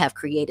 have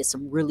created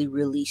some really,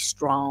 really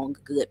strong,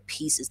 good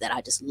pieces that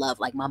I just love.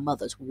 Like my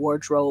mother's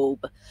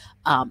wardrobe,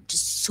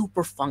 just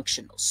super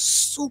functional,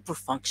 super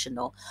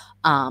functional.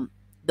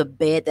 The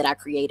bed that I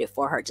created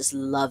for her, just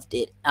loved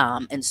it.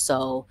 And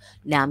so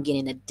now I'm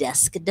getting a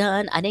desk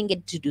done. I didn't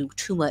get to do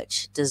too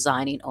much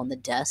designing on the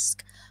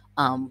desk,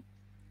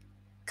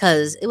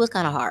 because it was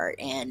kind of hard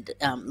and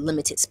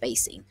limited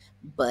spacing.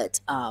 But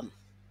I'm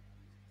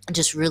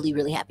just really,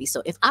 really happy.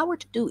 So if I were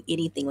to do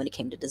anything when it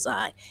came to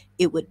design,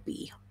 it would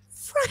be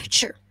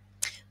furniture,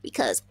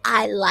 because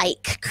I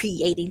like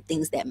creating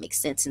things that make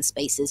sense in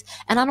spaces.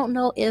 And I don't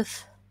know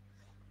if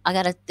I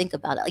got to think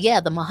about it.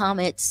 Yeah, the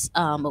Mohammeds,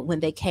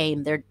 when they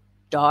came, their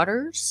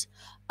daughters,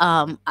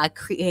 I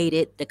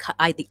created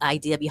the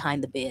idea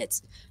behind the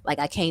beds. Like,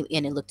 I came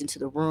in and looked into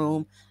the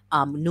room,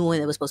 knowing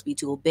there was supposed to be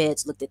dual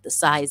beds, looked at the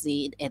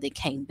sizing, and then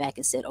came back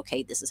and said,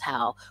 okay, this is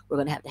how we're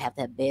going to have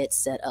that bed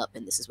set up,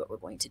 and this is what we're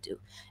going to do.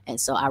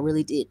 And so I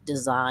really did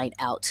design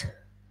out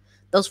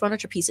those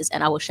furniture pieces.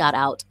 And I will shout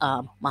out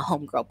my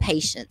homegirl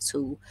Patience,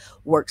 who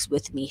works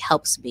with me,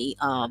 helps me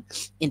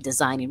in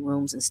designing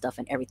rooms and stuff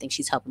and everything.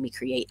 She's helping me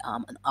create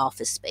an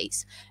office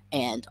space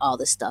and all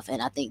this stuff.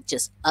 And I think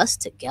just us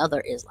together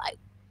is like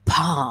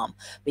bomb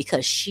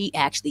because she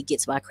actually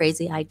gets my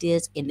crazy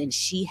ideas, and then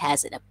she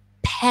has an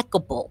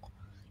impeccable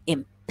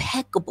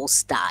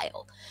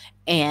style.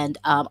 And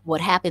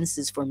what happens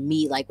is for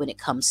me, like when it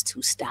comes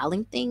to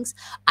styling things,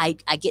 I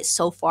get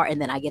so far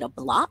and then I get a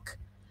block,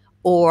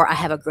 or I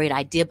have a great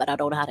idea, but I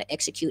don't know how to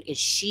execute. And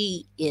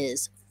she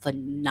is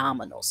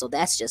phenomenal. So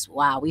that's just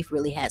wow. We've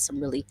really had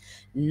some really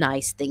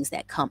nice things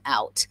that come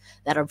out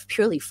that are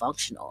purely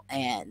functional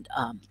and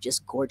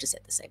just gorgeous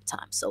at the same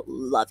time. So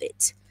love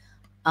it.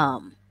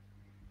 Um,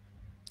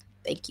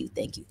 thank you,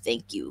 thank you,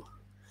 thank you.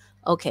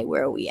 Okay,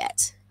 where are we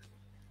at?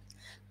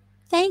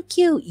 Thank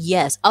you.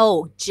 Yes.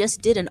 Oh,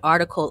 just did an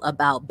article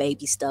about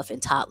baby stuff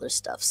and toddler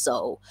stuff.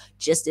 So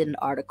just did an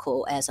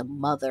article as a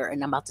mother,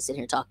 and I'm about to sit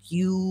here and talk.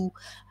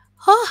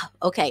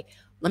 Okay,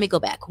 let me go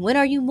back. When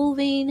are you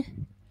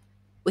moving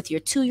with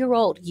your 2 year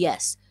old?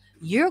 Yes.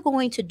 You're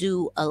going to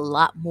do a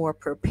lot more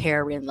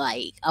preparing.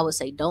 Like I would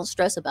say, don't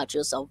stress about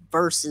yourself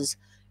versus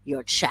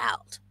your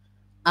child.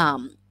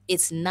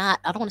 It's not,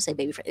 I don't want to say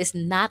baby friend, it's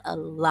not a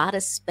lot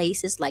of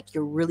spaces. Like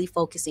you're really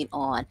focusing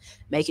on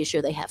making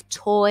sure they have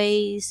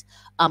toys.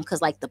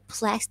 Because like the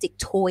plastic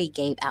toy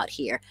game out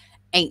here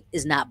ain't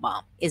is not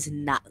bomb. It's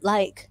not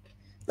like,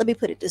 let me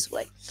put it this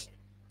way.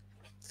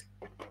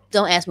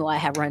 Don't ask me why I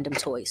have random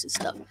toys and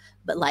stuff.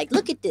 But like,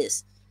 look at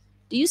this.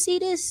 Do you see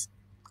this?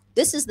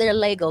 This is their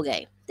Lego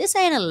game. This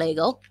ain't a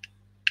Lego.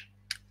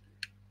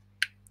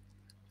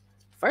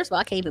 First of all,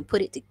 I can't even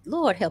put it to,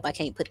 Lord help, I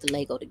can't put the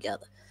Lego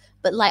together.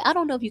 But like, I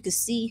don't know if you can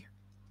see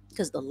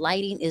because the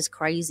lighting is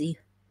crazy.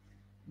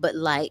 But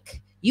like,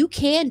 you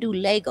can do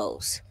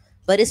Legos,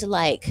 but it's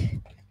like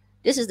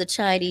this is the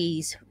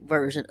Chinese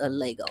version of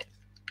Lego,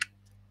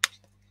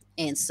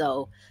 and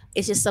so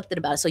it's just something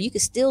about it. So you can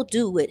still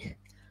do it,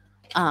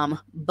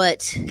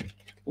 but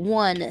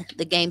one,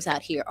 the games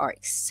out here are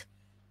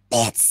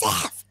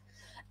expensive,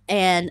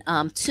 and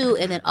two,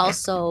 and then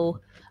also,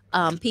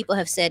 people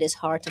have said it's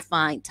hard to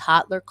find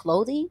toddler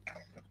clothing.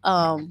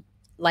 Um,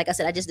 like I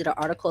said, I just did an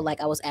article. Like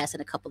I was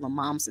asking a couple of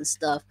moms and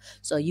stuff.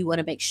 So you want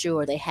to make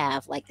sure they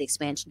have like the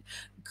expansion.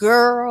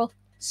 Girl,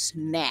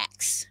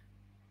 snacks.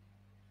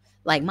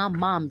 Like my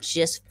mom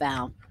just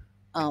found,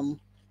 um,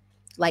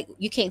 like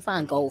you can't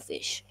find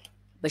goldfish,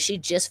 but she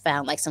just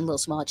found like some little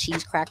small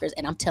cheese crackers,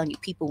 and I'm telling you,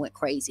 people went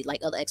crazy.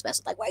 Like other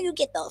expats, like where you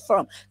get those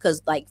from?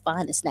 Because like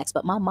finding snacks.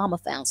 But my mama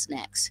found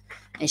snacks,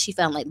 and she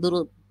found like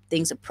little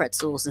things of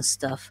pretzels and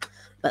stuff.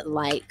 But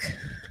like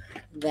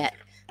that,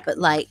 but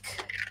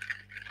like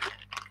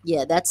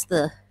yeah, that's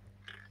the.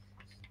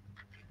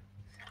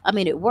 I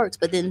mean, it works,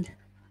 but then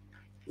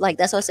like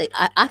that's what I say.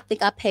 I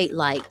think I paid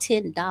like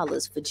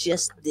 $10 for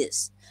just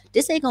this.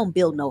 This ain't gonna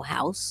build no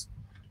house.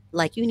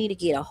 Like you need to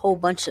get a whole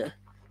bunch of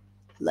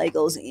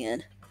Legos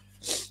in.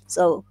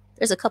 So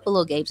there's a couple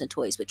little games and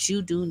toys, but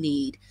you do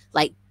need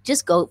like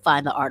just go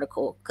find the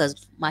article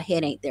because my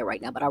head ain't there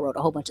right now. But I wrote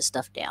a whole bunch of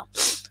stuff down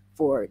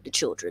for the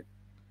children.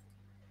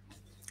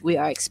 We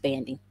are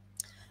expanding.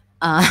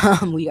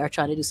 We are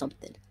trying to do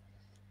something.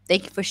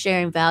 Thank you for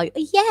sharing value.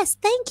 Yes,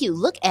 thank you.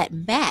 Look at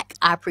Mac.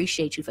 I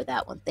appreciate you for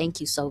that one. Thank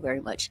you so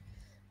very much.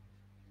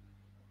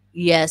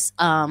 Yes,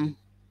 Val,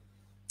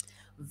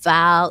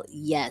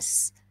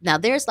 yes. Now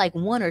there's like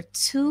one or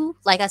two.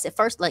 Like I said,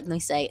 first, let me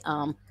say,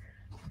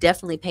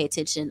 definitely pay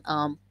attention.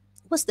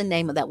 What's the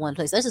name of that one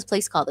place? There's this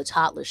place called the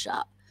Toddler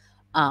Shop.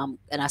 And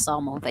I saw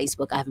them on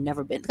Facebook. I've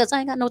never been because I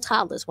ain't got no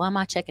toddlers. Why am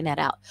I checking that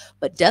out?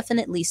 But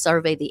definitely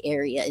survey the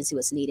area and see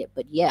what's needed.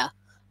 But yeah,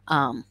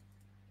 um,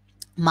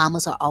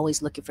 mamas are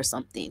always looking for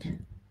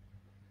something.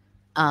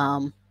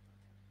 Um,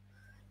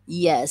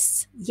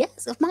 yes,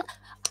 yes. If my,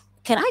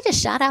 can I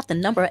just shout out the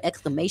number of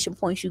exclamation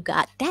points you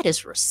got? That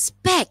is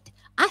respect.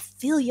 I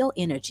feel your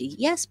energy.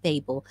 Yes,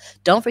 Babel.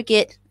 Don't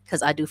forget,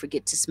 because I do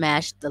forget to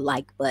smash the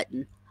like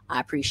button. I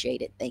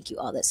appreciate it. Thank you.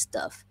 All that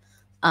stuff.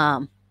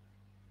 Um,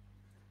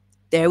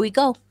 there we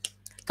go.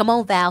 Come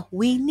on, Val.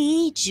 We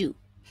need you.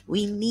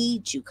 We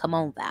need you. Come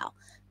on, Val.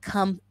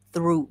 Come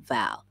through,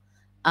 Val.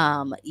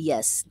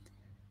 Yes.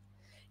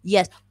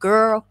 Yes,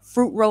 girl,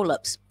 fruit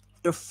roll-ups.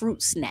 The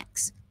fruit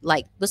snacks.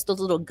 Like what's those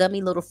little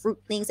gummy little fruit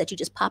things that you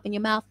just pop in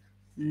your mouth?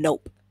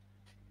 Nope.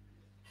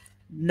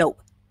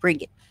 Nope. Bring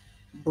it.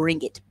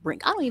 Bring it.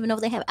 Bring. I don't even know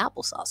if they have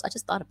applesauce. I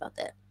just thought about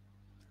that.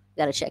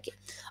 Gotta check it.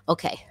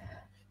 Okay.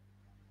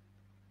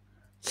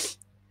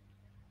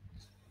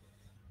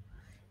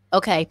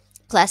 Okay.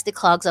 Plastic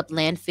clogs up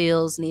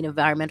landfills, need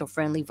environmental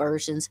friendly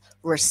versions.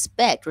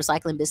 Respect.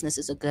 Recycling business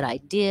is a good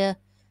idea.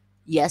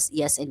 Yes,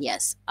 yes, and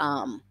yes.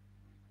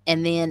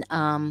 And then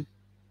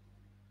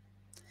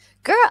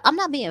girl, I'm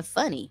not being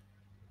funny.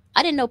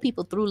 I didn't know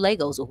people threw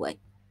Legos away.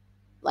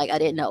 Like I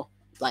didn't know.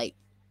 Like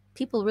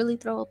people really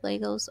throw up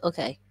Legos.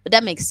 Okay, but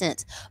that makes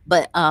sense.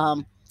 But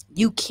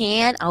you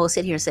can. I will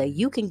sit here and say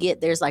you can get.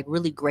 There's like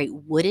really great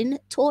wooden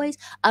toys.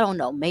 I don't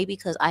know. Maybe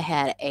because I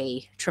had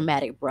a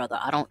traumatic brother.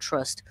 I don't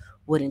trust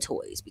wooden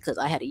toys because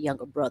I had a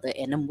younger brother,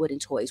 and them wooden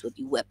toys would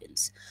be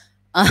weapons.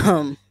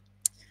 Um,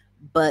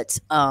 but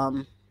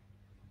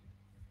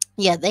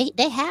yeah,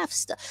 they have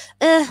stuff.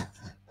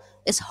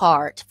 It's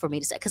hard for me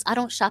to say because I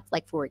don't shop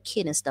like for a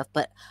kid and stuff,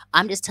 but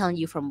I'm just telling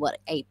you from what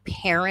a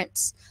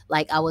parent's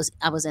like. I was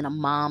in a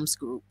mom's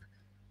group.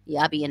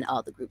 Yeah, I be in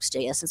all the groups.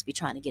 J Essence be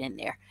trying to get in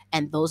there,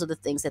 and those are the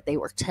things that they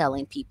were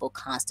telling people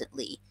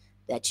constantly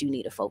that you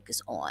need to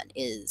focus on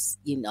is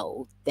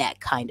that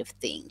kind of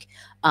thing.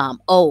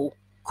 Oh,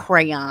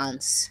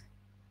 crayons,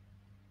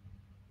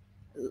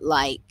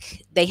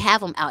 like they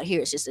have them out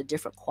here. It's just a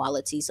different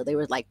quality. So they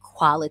were like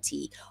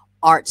quality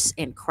arts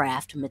and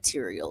craft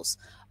materials.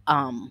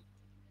 Um,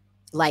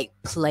 like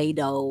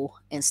Play-Doh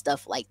and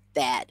stuff like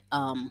that.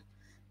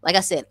 Like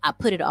I said, I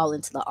put it all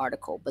into the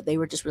article, but they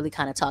were just really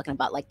kind of talking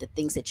about like the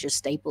things that you're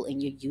staple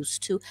and you're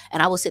used to.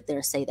 And I will sit there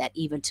and say that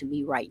even to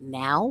me right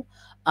now,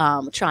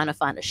 trying to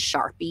find a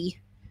Sharpie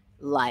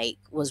like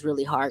was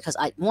really hard because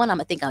I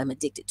think I'm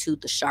addicted to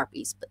the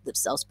Sharpies but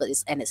themselves, but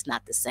it's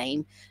not the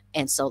same.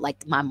 And so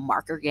like my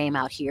marker game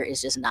out here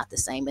is just not the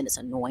same and it's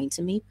annoying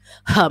to me.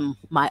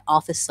 My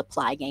office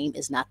supply game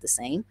is not the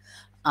same.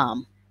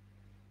 Um,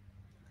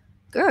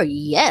 Girl,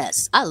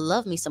 yes. I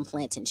love me some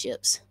plantain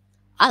chips.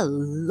 I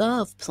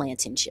love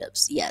plantain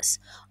chips. Yes.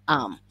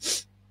 Um,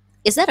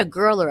 is that a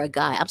girl or a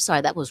guy? I'm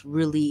sorry, that was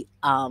really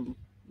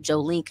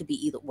Jolene could be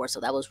either or. So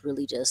that was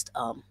really just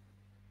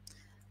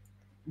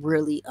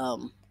really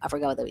I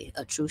forgot what that was.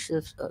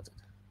 Intrusive,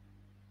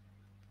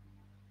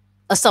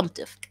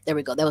 assumptive. There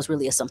we go. That was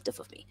really assumptive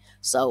of me.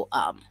 So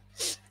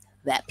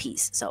that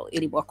piece. So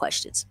any more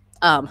questions?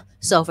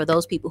 So for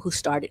those people who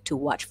started to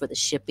watch for the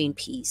shipping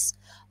piece,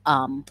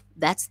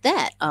 that's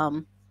that.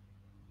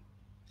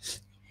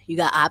 You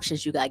got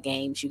options, you got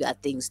games, you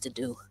got things to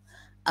do.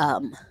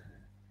 Um,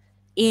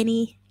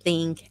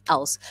 Anything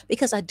else?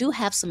 Because I do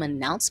have some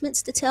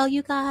announcements to tell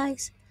you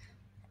guys.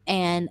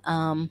 And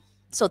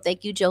so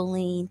thank you,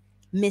 Jolene,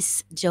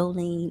 Miss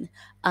Jolene.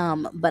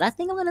 But I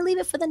think I'm gonna leave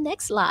it for the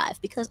next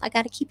live because I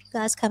gotta keep you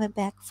guys coming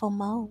back for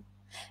more.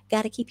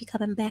 Gotta keep you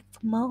coming back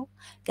for more.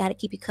 Gotta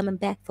keep you coming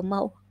back for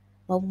more.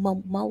 More,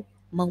 more, more.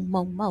 More,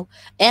 more, more.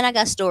 And I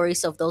got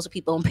stories. So if those are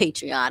people on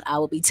Patreon, I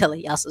will be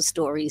telling y'all some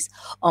stories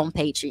on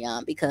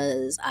Patreon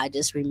because I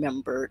just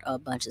remembered a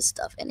bunch of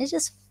stuff and it's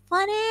just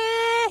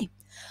funny.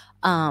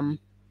 Um,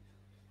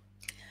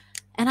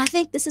 and I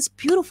think this is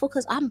beautiful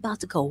because I'm about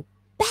to go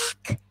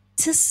back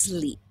to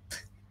sleep.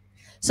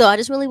 So I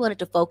just really wanted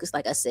to focus,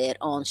 like I said,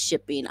 on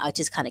shipping. I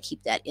just kind of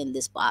keep that in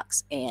this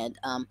box and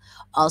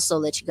also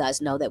let you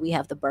guys know that we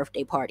have the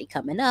birthday party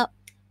coming up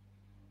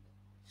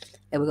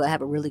and we're going to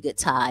have a really good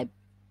time.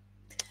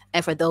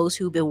 And for those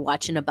who've been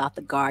watching about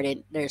the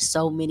garden, there's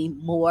so many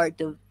more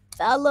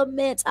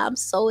developments. I'm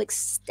so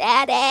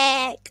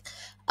ecstatic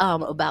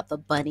about the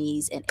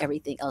bunnies and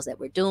everything else that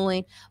we're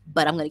doing.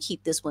 But I'm going to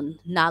keep this one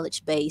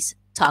knowledge based,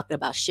 talking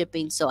about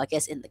shipping. So I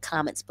guess in the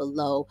comments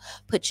below,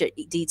 put your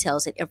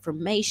details and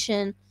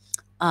information.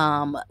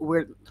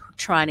 We're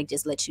trying to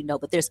just let you know,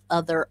 but there's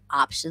other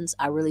options.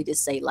 I really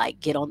just say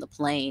like get on the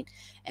plane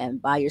and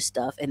buy your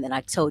stuff. And then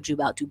I told you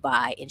about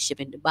Dubai and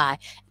shipping Dubai. I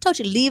told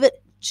you leave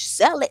it,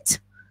 sell it.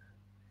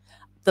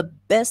 The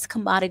best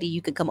commodity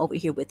you can come over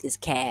here with is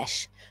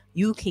cash.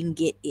 You can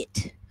get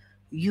it.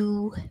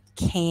 You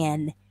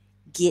can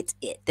get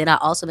it. Then I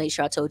also made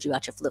sure I told you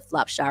about your flip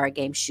flop shower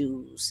game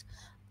shoes.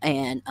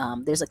 And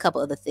there's a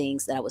couple other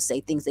things that I would say,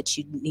 things that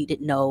you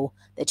needed know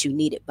that you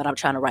needed, but I'm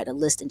trying to write a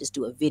list and just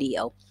do a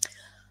video.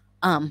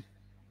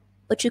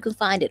 But you can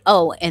find it.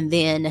 Oh, and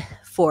then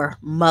for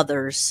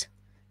mothers,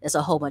 there's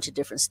a whole bunch of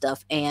different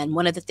stuff. And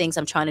one of the things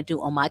I'm trying to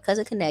do on my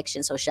cousin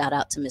connection, so shout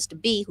out to Mr.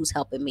 B who's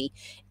helping me,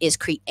 is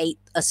create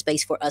a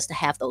space for us to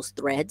have those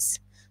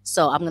threads.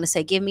 So I'm going to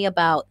say give me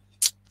about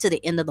to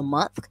the end of the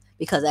month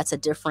because that's a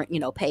different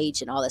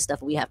page and all that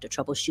stuff. We have to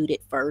troubleshoot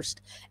it first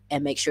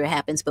and make sure it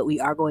happens, but we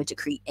are going to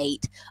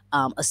create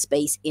a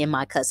space in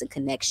my cousin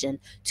connection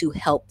to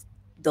help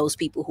those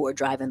people who are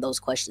driving those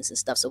questions and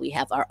stuff. So we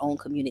have our own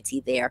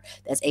community there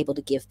that's able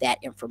to give that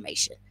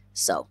information.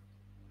 So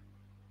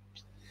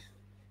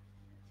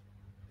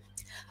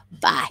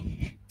bye.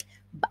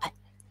 Bye.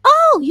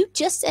 Oh, you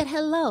just said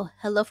hello.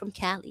 Hello from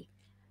Cali.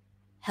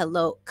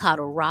 Hello,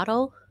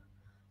 Colorado.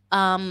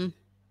 Um,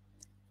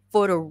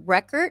 for the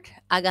record,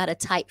 I got a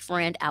tight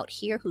friend out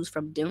here who's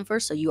from Denver,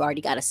 so you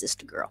already got a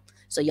sister girl.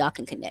 So y'all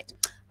can connect.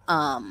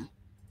 Um,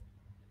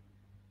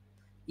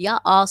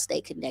 y'all all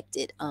stay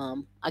connected.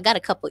 I got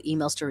a couple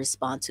emails to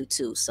respond to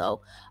too.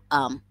 So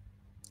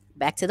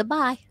back to the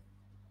bye.